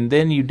that and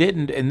then you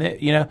didn't. And,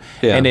 Yeah.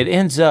 and it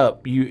ends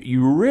up,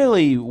 you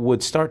really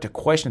would start to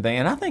question things.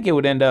 And I think it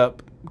would end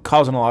up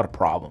causing a lot of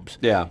problems.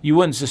 Yeah. You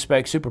wouldn't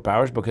suspect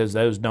superpowers because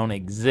those don't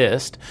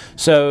exist.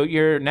 So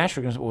you're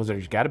naturally going to, well,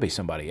 there's got to be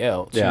somebody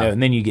else. Yeah.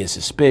 And then you get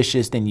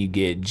suspicious, then you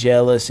get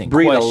jealous and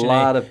breed a questioning.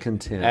 lot of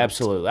contempt.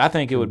 Absolutely. I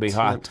think it would be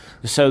hot.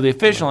 So the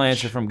official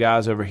answer from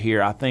guys over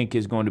here, I think,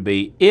 is going to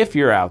be, if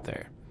you're out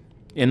there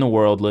in the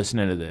world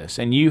listening to this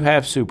and you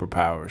have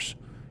superpowers,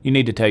 you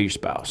need to tell your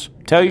spouse.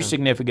 Tell your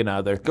significant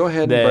other. Go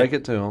ahead and break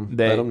it to them.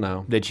 Let them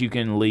know. That you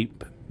can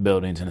leap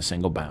buildings in a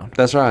single bound.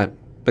 That's right.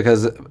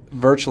 Because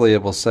virtually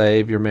it will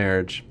save your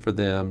marriage for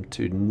them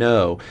to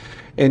know.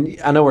 And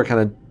I know we're kind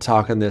of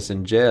talking this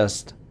in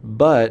jest,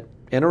 but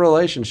in a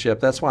relationship,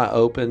 that's why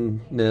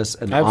openness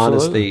and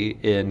honesty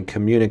in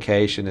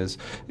communication is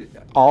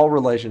all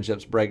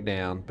relationships break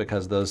down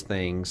because those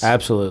things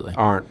Absolutely.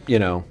 aren't,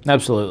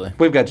 Absolutely.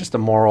 we've got just a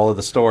moral of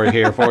the story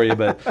here for you,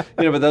 but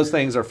but those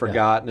things are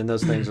forgotten and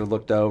those things are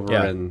looked over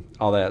Yeah. and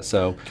all that.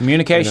 So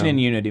Communication and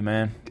unity,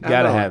 man. Got to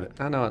I know have it.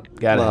 I know it.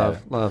 Gotta love,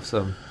 have it. love.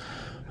 So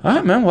All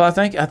right, man. Well, I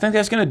think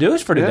that's going to do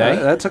us for today.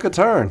 yeah, that took a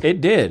turn.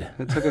 It did.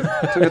 It took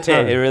a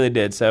turn. It really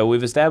did. So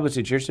we've established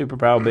that your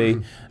superpower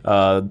will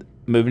be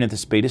moving at the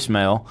speed of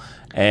smell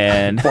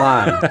and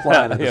Flying at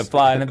the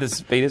flying at the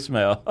speed of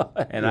smell,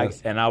 and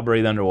Yes. I'll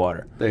breathe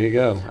underwater. There you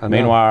go. I know.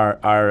 Meanwhile,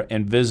 our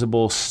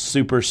invisible,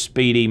 super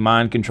speedy,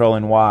 mind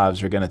controlling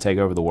wives are going to take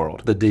over the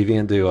world. The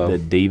deviant duo. The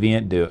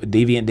deviant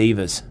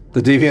divas.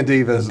 The deviant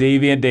divas.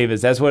 Deviant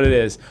divas. That's what it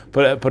is.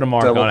 Put a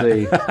mark Double on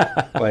D.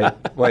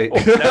 it. Wait.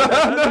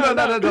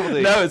 no, double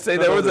D. No, see,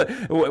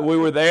 we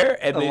were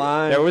there, and The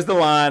line. there was the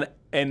line,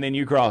 and then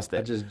you crossed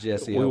it. Just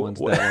Jesse Owens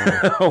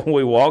that line.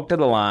 We walked to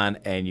the line,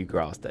 and you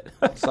crossed it.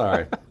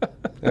 Sorry.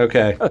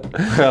 Okay.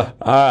 All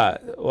right.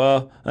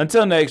 Well,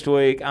 until next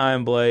week,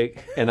 I'm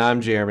Blake, And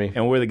I'm Jeremy.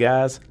 and we're the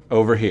guys.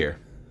 Over here.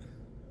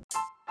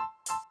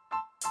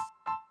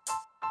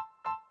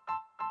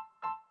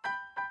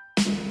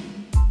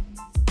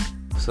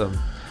 So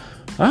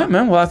All right,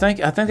 man. Well, I think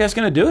that's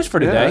going to do us for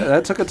today. yeah,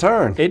 that took a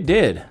turn. It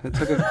did. It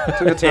took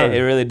a turn. It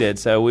really did.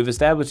 So we've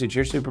established that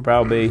your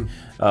superpower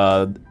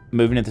will be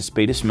moving at the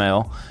speed of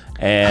smell,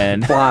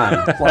 and flying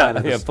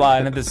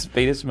at the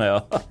speed of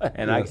smell,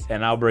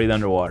 and I'll breathe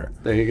underwater.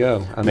 There you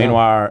go.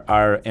 Meanwhile,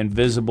 our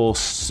invisible,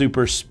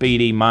 super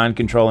speedy, mind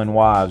controlling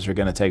wives are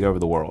going to take over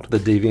the world. The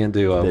deviant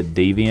duo. The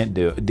deviant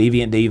divas.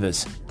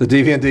 The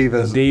deviant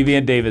divas.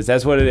 Deviant divas.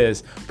 That's what it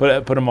is.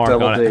 Put a mark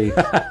Double on D.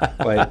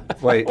 it.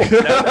 Wait.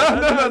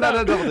 No,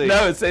 not double D.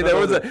 No, see,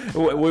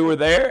 we were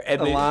there,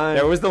 and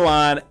there was the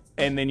line,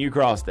 and then you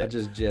crossed it.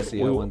 Just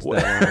Jesse Owens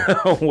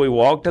that line. We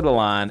walked to the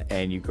line,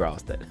 and you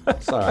crossed it.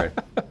 Sorry.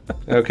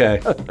 Okay.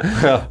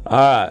 All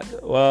right.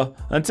 Well,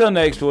 until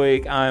next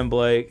week, I am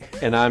Blake.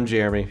 And I'm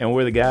Jeremy. And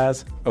we're the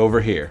guys over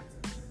here.